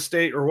Kansas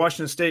State or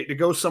Washington State to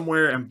go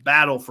somewhere and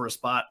battle for a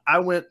spot. I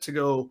went to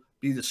go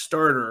be the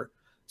starter.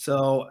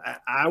 So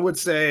I would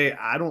say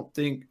I don't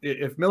think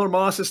if Miller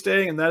Moss is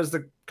staying, and that is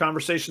the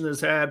conversation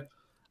that's had,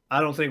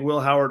 I don't think Will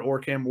Howard or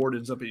Cam Ward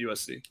ends up at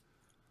USC.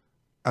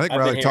 I think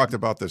Riley talked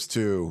about this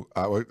too.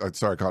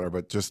 Sorry, Connor,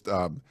 but just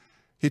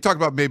he talked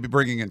about maybe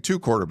bringing in two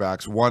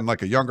quarterbacks, one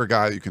like a younger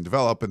guy that you can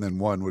develop, and then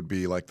one would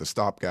be like the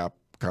stopgap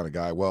kind of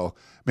guy. Well,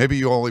 maybe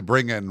you only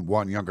bring in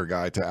one younger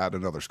guy to add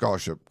another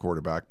scholarship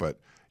quarterback, but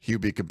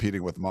he'd be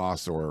competing with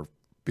Moss or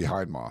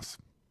behind Moss.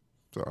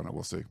 So I don't know.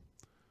 We'll see.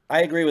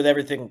 I agree with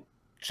everything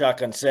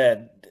Shotgun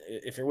said.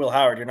 If you're Will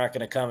Howard, you're not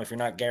going to come if you're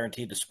not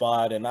guaranteed the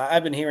spot. And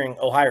I've been hearing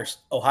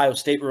Ohio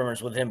State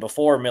rumors with him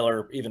before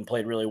Miller even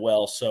played really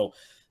well. So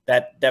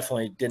that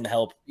definitely didn't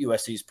help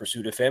USC's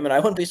pursuit of him. And I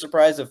wouldn't be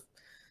surprised if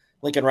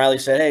Lincoln Riley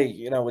said,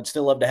 hey, would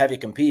still love to have you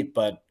compete,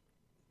 but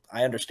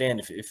I understand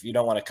if you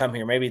don't want to come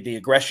here. Maybe the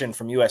aggression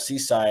from USC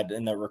side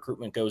and the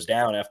recruitment goes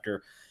down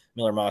after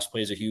Miller Moss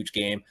plays a huge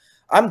game.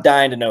 I'm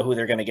dying to know who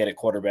they're going to get at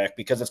quarterback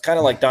because it's kind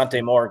of like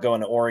Dante Moore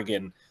going to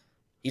Oregon.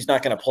 He's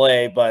not going to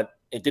play, but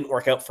it didn't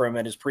work out for him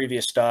at his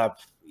previous stop.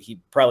 He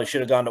probably should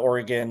have gone to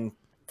Oregon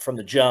from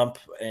the jump,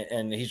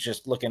 and he's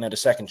just looking at a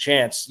second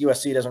chance.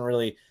 USC doesn't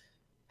really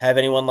have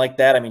anyone like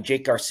that. I mean,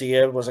 Jake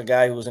Garcia was a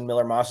guy who was in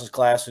Miller Moss's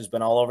class who's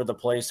been all over the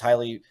place,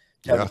 highly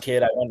talented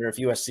kid. I wonder if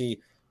USC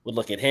would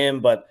look at him,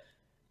 but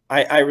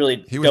I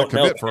really he was don't a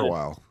commit for a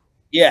while.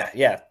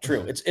 Yeah,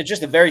 true. It's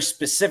just a very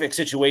specific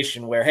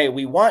situation where, hey,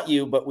 we want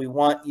you, but we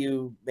want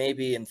you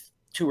maybe in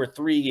 2 or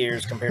 3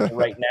 years compared to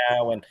right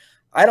now. And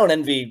I don't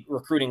envy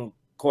recruiting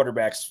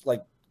quarterbacks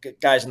like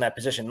guys in that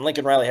position. And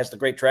Lincoln Riley has the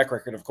great track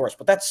record, of course,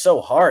 but that's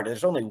so hard.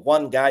 There's only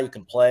one guy who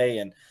can play,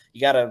 and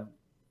you got to,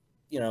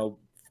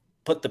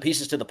 put the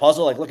pieces to the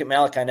puzzle. Like, look at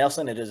Malachi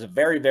Nelson. It is a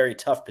very, very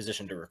tough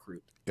position to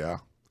recruit. Yeah.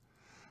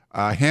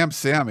 Ham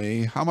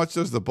Sammy, how much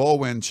does the bowl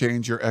win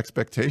change your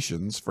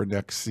expectations for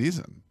next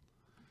season?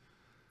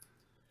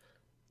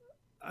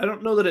 I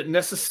don't know that it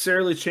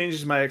necessarily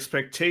changes my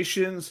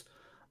expectations.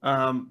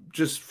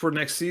 Just for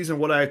next season,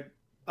 what I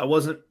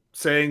wasn't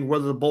saying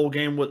whether the bowl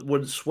game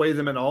would sway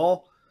them at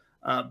all.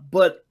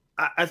 But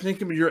I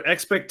think your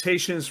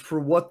expectations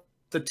for what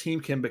the team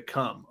can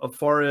become as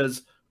far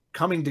as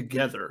coming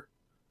together,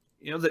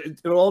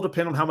 it'll all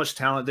depend on how much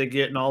talent they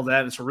get and all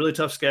that. It's a really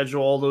tough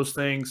schedule, all those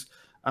things.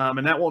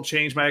 And that won't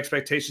change my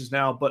expectations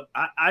now, but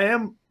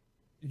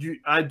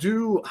I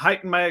do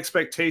heighten my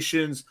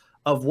expectations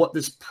of what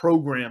this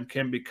program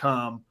can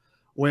become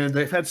when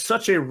they've had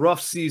such a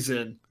rough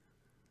season.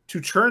 To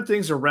turn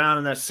things around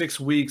in that 6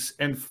 weeks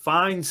and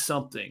find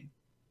something.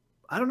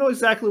 I don't know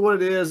exactly what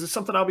it is. It's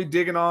something I'll be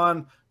digging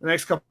on the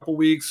next couple of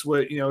weeks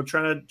with,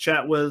 trying to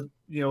chat with,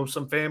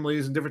 some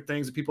families and different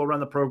things and people around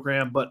the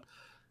program, but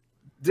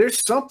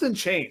there's something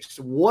changed.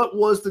 What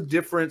was the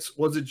difference?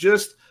 Was it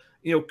just,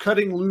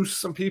 cutting loose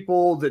some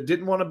people that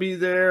didn't want to be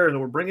there and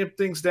were bringing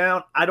things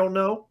down? I don't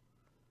know,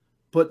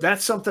 but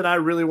that's something I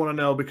really want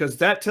to know because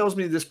that tells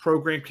me this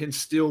program can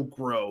still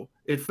grow.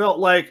 It felt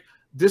like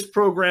this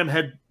program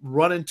had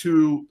run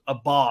into a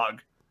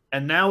bog,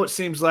 and now it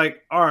seems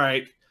like, all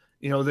right,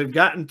 they've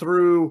gotten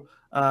through,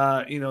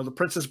 the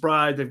Princess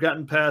Bride, they've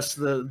gotten past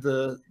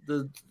the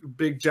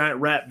big giant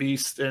rat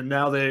beast, and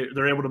now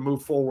they're able to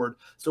move forward.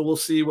 So we'll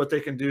see what they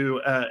can do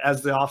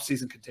as the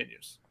offseason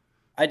continues.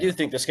 I do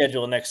think the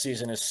schedule next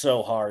season is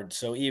so hard.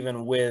 So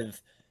even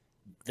with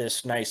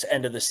this nice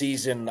end of the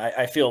season,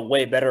 I feel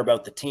way better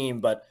about the team,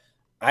 but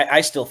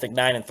I still think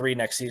 9-3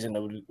 next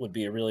season would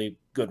be a really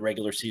good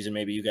regular season.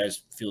 Maybe you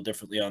guys feel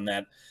differently on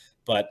that,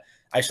 but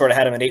I sort of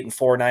had him at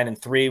 8-4,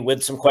 9-3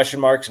 with some question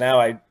marks. Now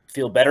I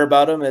feel better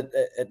about him at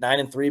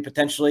 9-3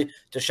 potentially.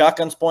 To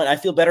Shotgun's point, I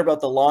feel better about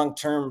the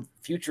long-term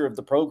future of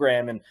the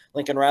program. And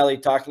Lincoln Riley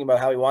talking about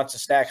how he wants to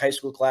stack high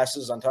school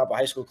classes on top of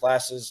high school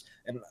classes.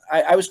 And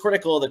I was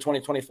critical of the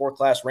 2024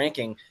 class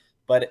ranking,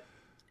 but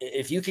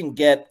if you can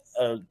get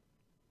a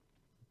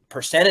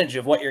percentage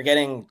of what you're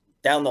getting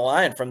down the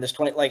line from this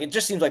it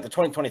just seems like the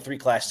 2023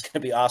 class is going to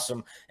be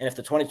awesome. And if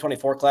the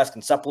 2024 class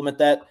can supplement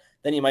that,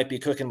 then you might be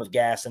cooking with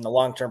gas and the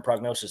long-term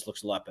prognosis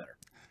looks a lot better.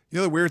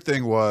 The weird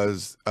thing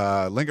was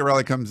Lincoln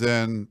Riley comes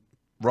in,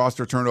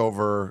 roster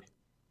turnover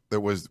that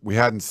we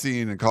hadn't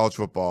seen in college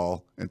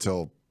football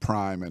until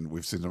prime, and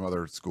we've seen some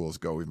other schools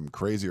go even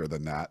crazier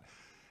than that.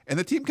 And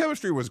the team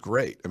chemistry was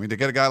great. I mean, to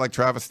get a guy like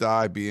Travis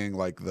Dye being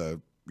like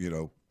the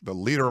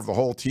leader of the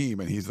whole team,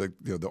 and he's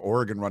the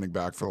Oregon running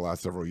back for the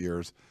last several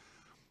years.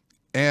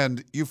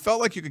 And you felt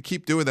like you could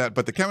keep doing that,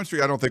 but the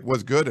chemistry I don't think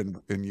was good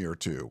in year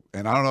 2.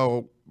 And I don't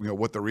know,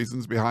 what the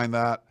reasons behind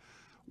that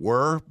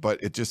were,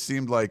 but it just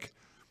seemed like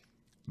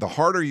the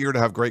harder year to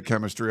have great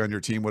chemistry on your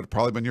team would have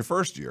probably been your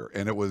first year,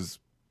 and it was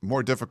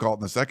more difficult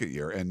in the second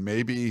year. And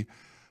maybe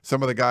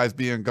some of the guys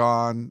being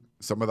gone,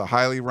 some of the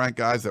highly ranked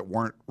guys that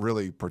weren't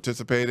really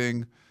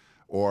participating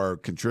or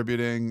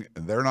contributing,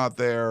 and they're not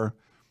there,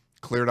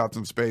 cleared out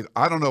some space.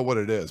 I don't know what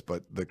it is,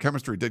 but the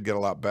chemistry did get a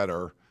lot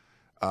better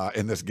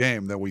in this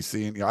game than we've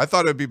seen. I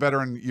thought it'd be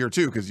better in year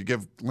 2 because you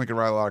give Lincoln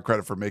Riley a lot of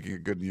credit for making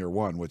it good in year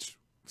 1, which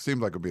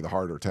seemed like it would be the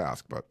harder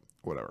task, but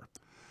whatever.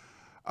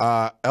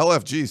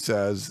 LFG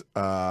says,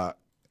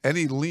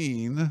 any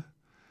lean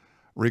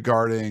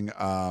regarding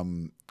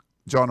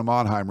Jonah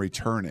Monheim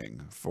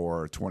returning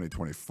for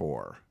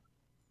 2024?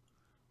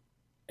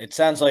 It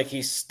sounds like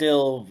he's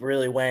still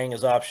really weighing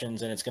his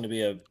options, and it's going to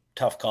be a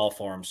tough call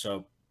for him.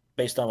 So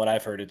based on what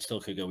I've heard, it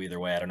still could go either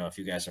way. I don't know if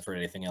you guys have heard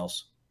anything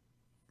else.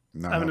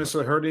 No, I haven't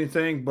necessarily heard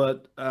anything,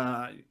 but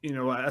I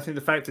think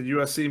the fact that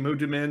USC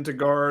moved him in to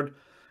guard,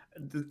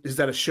 is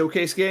that a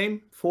showcase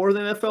game for the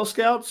NFL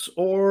scouts,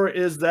 or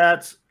is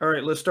that, all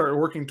right, let's start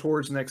working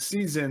towards next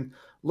season?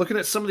 Looking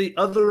at some of the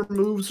other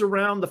moves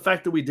around, the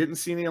fact that we didn't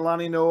see any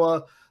Alani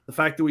Noah, the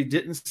fact that we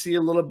didn't see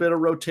a little bit of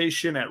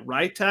rotation at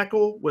right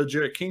tackle with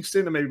Jarrett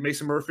Kingston and maybe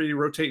Mason Murphy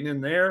rotating in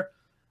there,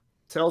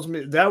 tells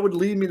me that would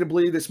lead me to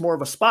believe it's more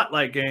of a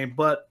spotlight game.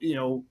 But,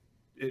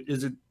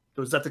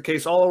 was that the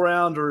case all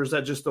around, or is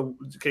that just the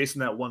case in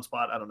that one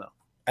spot? I don't know.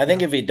 I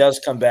think if he does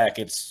come back,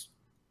 it's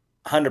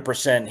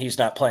 100% he's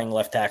not playing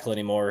left tackle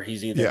anymore.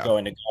 He's either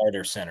going to guard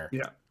or center.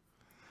 Yeah.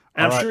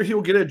 And I'm sure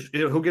he'll get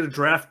a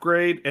draft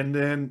grade and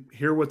then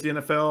hear what the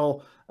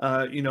NFL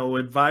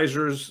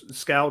advisors,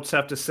 scouts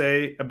have to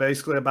say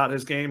basically about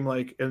his game.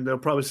 And they'll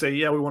probably say,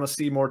 yeah, we want to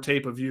see more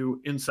tape of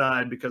you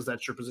inside because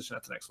that's your position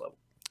at the next level.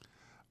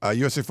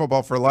 USA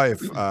Football for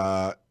Life.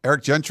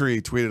 Eric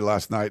Gentry tweeted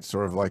last night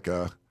sort of like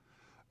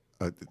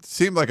it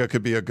seemed like it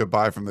could be a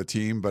goodbye from the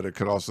team, but it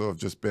could also have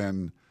just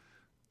been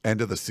end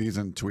of the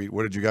season tweet.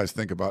 What did you guys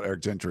think about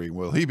Eric Gentry?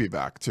 Will he be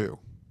back too?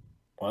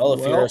 Well,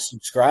 if you're a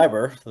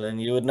subscriber, then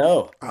you would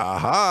know.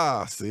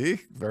 Aha, see?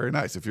 Very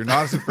nice. If you're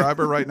not a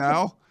subscriber right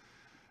now,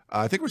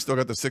 I think we still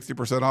got the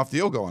 60% off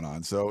deal going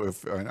on. So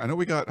I know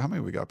how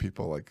many we got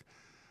people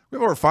we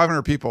have over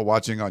 500 people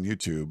watching on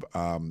YouTube.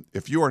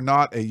 If you are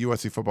not a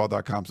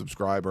USCFootball.com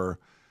subscriber,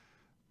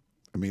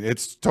 I mean,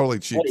 it's totally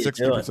cheap,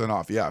 60%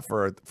 off. Yeah,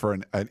 for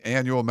an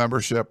annual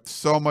membership.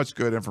 So much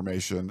good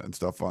information and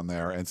stuff on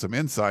there, and some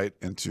insight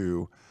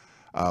into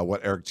what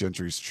Eric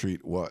Gentry's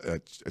tweet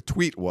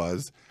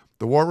was.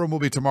 The War Room will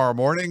be tomorrow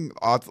morning.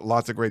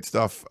 Lots of great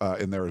stuff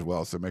in there as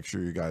well, so make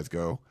sure you guys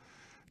go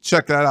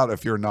check that out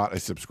if you're not a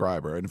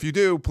subscriber. And if you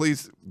do,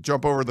 please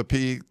jump over the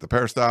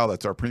Peristyle.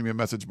 That's our premium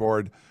message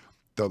board,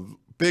 the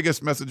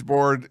biggest message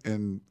board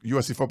in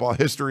USC football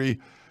history.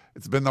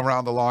 It's been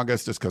around the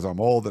longest just because I'm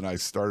old and I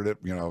started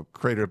it,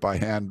 created it by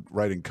hand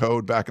writing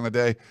code back in the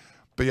day.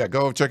 But yeah,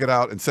 go check it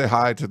out and say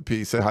hi to the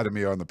P. Say hi to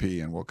me on the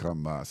P, and we'll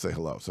come say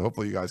hello. So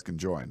hopefully you guys can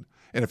join.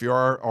 And if you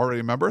are already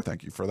a member,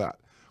 thank you for that.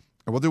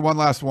 And we'll do one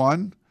last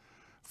one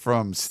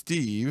from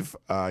Steve.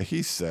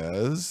 He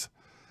says,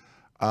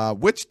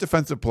 which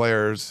defensive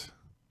players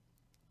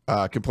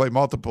can play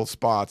multiple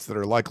spots that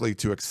are likely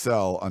to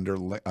excel under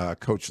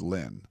Coach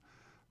Lynn?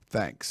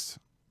 Thanks.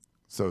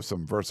 So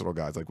some versatile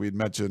guys. Like we'd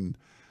mentioned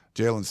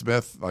Jalen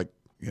Smith, it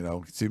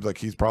seems like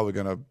he's probably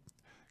going to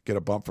get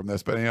a bump from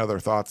this. But any other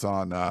thoughts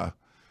on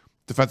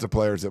defensive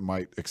players that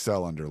might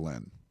excel under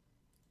Lynn?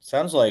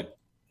 Sounds like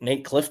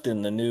Nate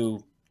Clifton, the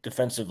new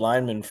defensive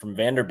lineman from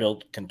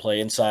Vanderbilt, can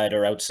play inside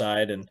or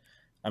outside. And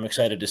I'm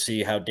excited to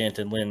see how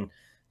D'Anton Lynn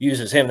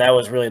uses him. That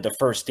was really the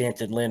first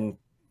D'Anton Lynn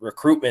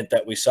recruitment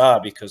that we saw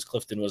because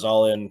Clifton was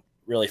all in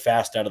really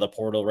fast out of the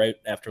portal right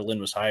after Lynn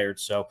was hired.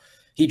 So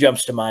he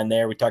jumps to mind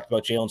there. We talked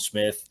about Jalen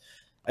Smith.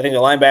 I think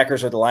the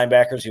linebackers are the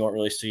linebackers. You won't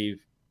really see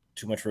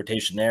too much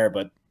rotation there,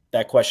 but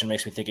that question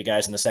makes me think of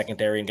guys in the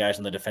secondary and guys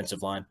in the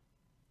defensive line.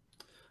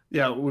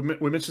 Yeah, we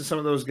mentioned some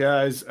of those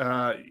guys.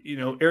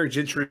 Eric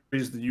Gentry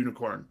is the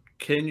unicorn.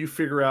 Can you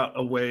figure out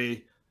a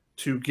way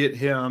to get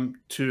him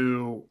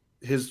to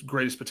his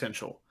greatest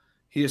potential?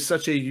 He is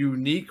such a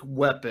unique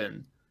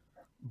weapon,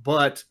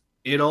 but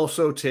it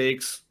also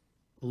takes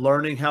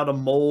learning how to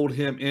mold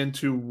him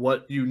into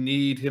what you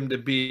need him to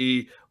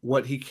be,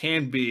 what he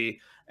can be.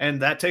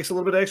 And that takes a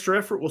little bit of extra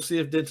effort. We'll see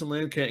if D'Anton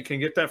Lynn can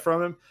get that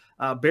from him.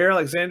 Bear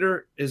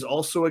Alexander is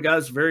also a guy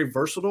that's very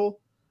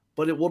versatile,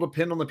 but it will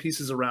depend on the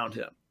pieces around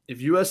him. If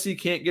USC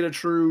can't get a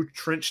true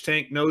trench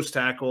tank nose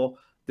tackle,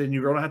 then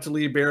you're going to have to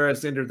leave Bear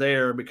Alexander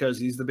there because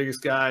he's the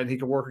biggest guy and he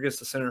can work against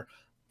the center.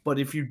 But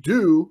if you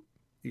do,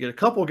 you get a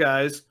couple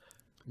guys,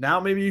 Now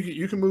maybe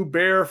you can move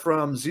Bear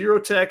from 0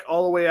 tech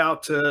all the way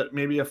out to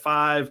maybe a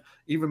 5,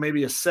 even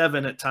maybe a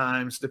 7 at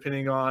times,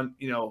 depending on,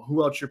 you know,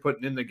 who else you're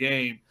putting in the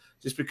game,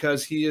 just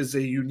because he is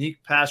a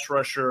unique pass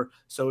rusher.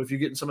 So if you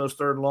get in some of those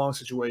 3rd and long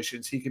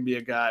situations, he can be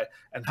a guy.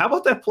 And how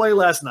about that play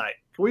last night?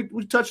 Can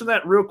we touch on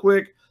that real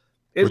quick?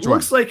 It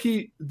looks like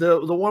the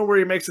one where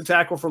he makes a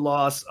tackle for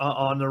loss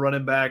on the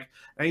running back,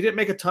 and he didn't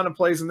make a ton of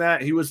plays in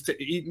that. He was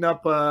eating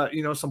up,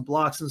 you know, some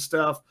blocks and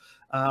stuff.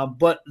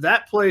 But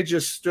that play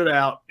just stood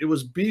out. It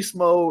was beast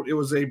mode. It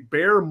was a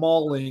bear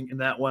mauling in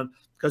that one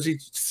because he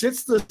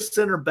sits the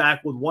center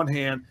back with one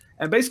hand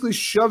and basically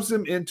shoves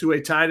him into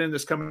a tight end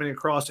that's coming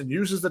across and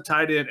uses the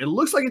tight end. It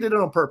looks like he did it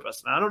on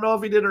purpose. Now, I don't know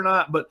if he did or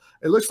not, but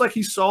it looks like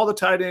he saw the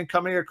tight end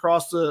coming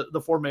across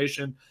the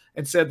formation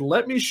and said,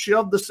 let me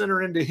shove the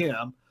center into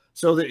him,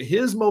 so that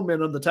his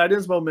momentum, the tight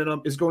end's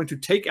momentum, is going to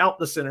take out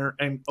the center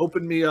and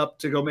open me up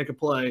to go make a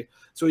play.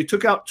 So he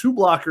took out 2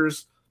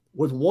 blockers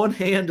with one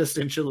hand,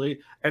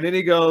 essentially, and then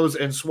he goes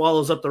and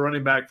swallows up the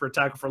running back for a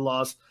tackle for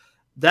loss.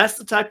 That's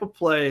the type of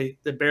play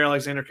that Bear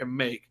Alexander can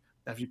make.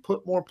 Now, if you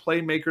put more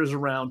playmakers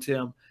around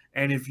him,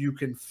 and if you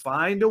can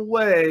find a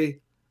way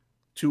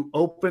to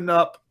open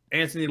up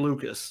Anthony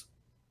Lucas,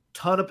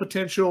 ton of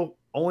potential,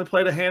 only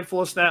played a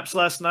handful of snaps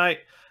last night.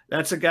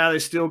 That's a guy they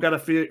still got to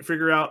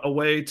figure out a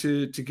way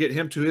to get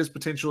him to his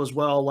potential as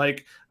well,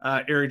 like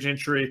Eric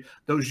Gentry.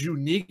 Those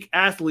unique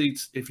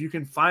athletes, if you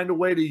can find a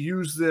way to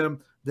use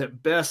them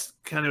that best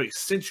kind of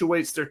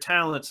accentuates their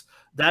talents,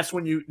 that's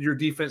when your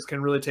defense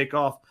can really take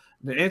off.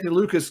 And Anthony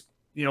Lucas,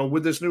 you know,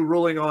 with this new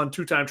ruling on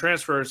 2-time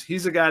transfers,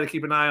 he's a guy to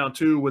keep an eye on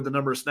too with the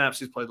number of snaps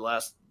he's played the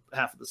last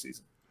half of the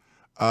season.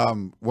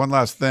 One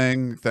last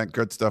thing. Thank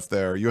good stuff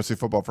there. USC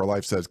Football for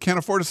Life says, can't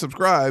afford to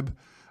subscribe.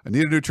 I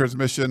need a new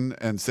transmission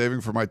and saving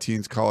for my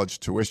teens'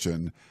 college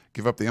tuition.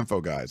 Give up the info,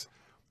 guys.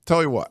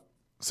 Tell you what.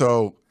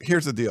 So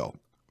here's the deal.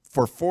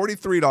 For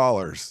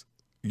 $43,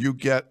 you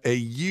get a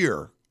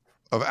year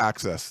of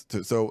access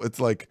to. So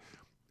it's like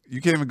you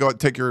can't even go and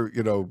take your,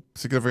 you know,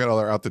 significant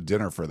other out to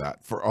dinner for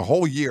that for a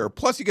whole year.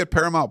 Plus, you get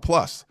Paramount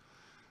Plus,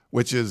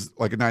 which is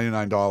like a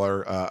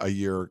 $99 a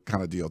year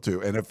kind of deal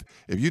too. And if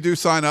you do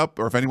sign up,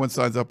 or if anyone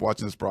signs up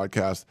watching this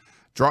broadcast,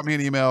 drop me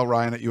an email,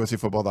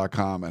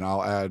 ryan@uscfootball.com, and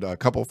I'll add a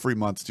couple free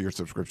months to your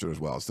subscription as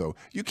well. So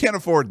you can't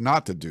afford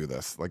not to do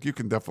this. Like, you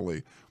can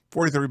definitely,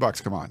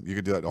 $43, come on. You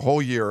can do that a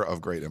whole year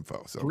of great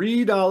info. So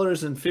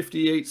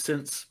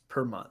 $3.58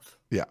 per month.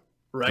 Yeah.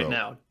 Right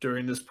now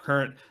during this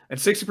current, and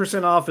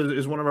 60% off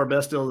is one of our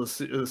best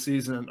deals of the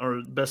season,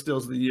 or best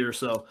deals of the year.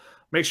 So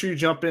make sure you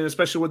jump in,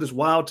 especially with this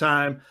wild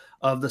time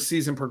of the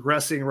season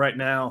progressing right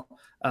now,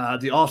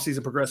 the off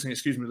season progressing,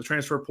 the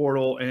transfer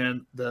portal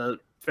and the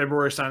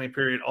February signing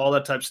period, all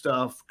that type of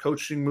stuff,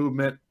 coaching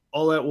movement,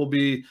 all that will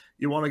be,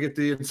 you want to get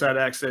the inside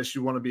access.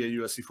 You want to be a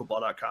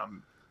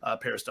USCfootball.com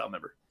Peristyle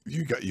member.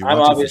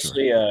 I'm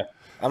obviously,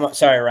 I'm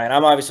sorry, Ryan.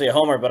 I'm obviously a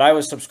homer, but I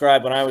was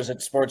subscribed when I was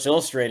at Sports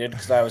Illustrated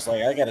because I was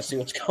like, I got to see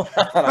what's going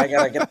on. I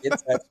got to get the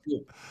inside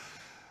scoop.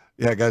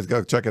 Yeah, guys,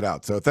 go check it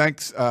out. So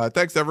thanks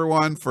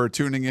everyone for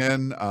tuning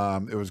in.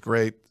 It was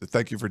great.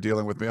 Thank you for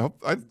dealing with me.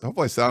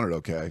 Hopefully I sounded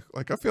okay.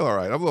 Like, I feel all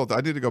right.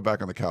 I need to go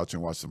back on the couch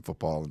and watch some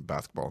football and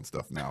basketball and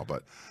stuff now.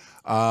 But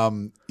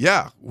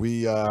yeah,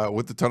 we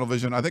with the tunnel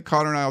vision, I think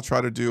Connor and I will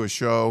try to do a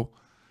show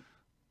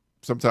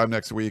sometime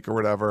next week or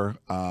whatever.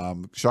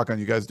 Shotgun,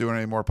 you guys doing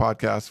any more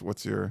podcasts?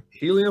 What's your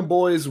Helium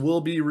Boys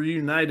will be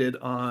reunited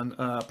on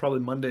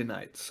probably Monday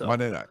night. So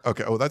Monday night.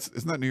 Okay. Oh,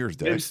 isn't that New Year's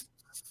Day? Maybe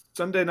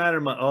Sunday night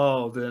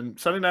or then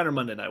Sunday night or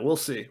Monday night. We'll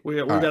see. We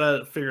got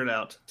to figure it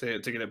out to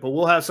get it. But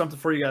we'll have something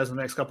for you guys in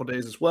the next couple of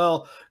days as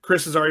well.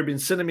 Chris has already been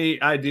sending me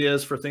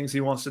ideas for things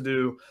he wants to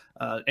do.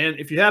 And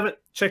if you haven't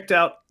checked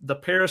out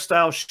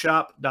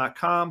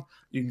theperistyleshop.com,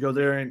 you can go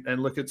there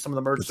and look at some of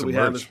the merch that we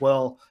have as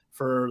well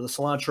for the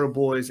Cilantro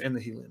Boys and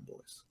the Helium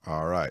Boys.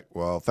 All right.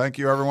 Well, thank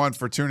you everyone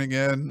for tuning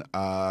in.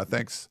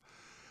 Thanks.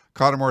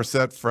 Connor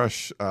Morrissette,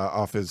 fresh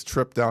off his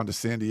trip down to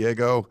San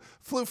Diego,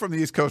 flew from the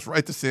East Coast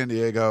right to San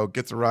Diego,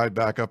 gets a ride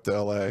back up to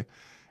LA,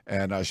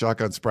 and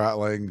Shotgun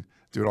Spratling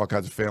doing all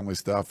kinds of family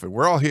stuff. And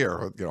we're all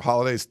here. You know,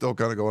 holidays still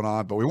kind of going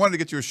on, but we wanted to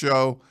get you a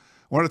show.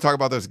 Wanted to talk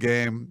about this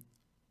game.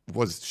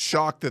 Was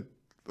shocked at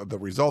the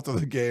result of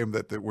the game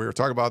that we were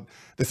talking about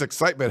this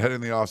excitement heading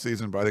in the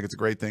offseason, but I think it's a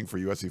great thing for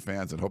USC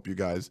fans and hope you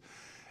guys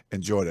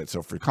enjoyed it.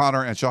 So for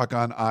Connor and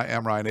Shotgun, I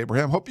am Ryan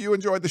Abraham. Hope you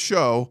enjoyed the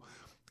show,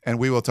 and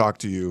we will talk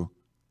to you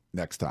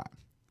next time.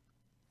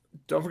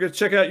 Don't forget to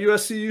check out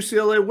USC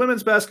UCLA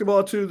women's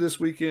basketball too this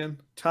weekend.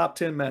 Top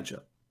 10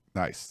 matchup.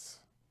 Nice.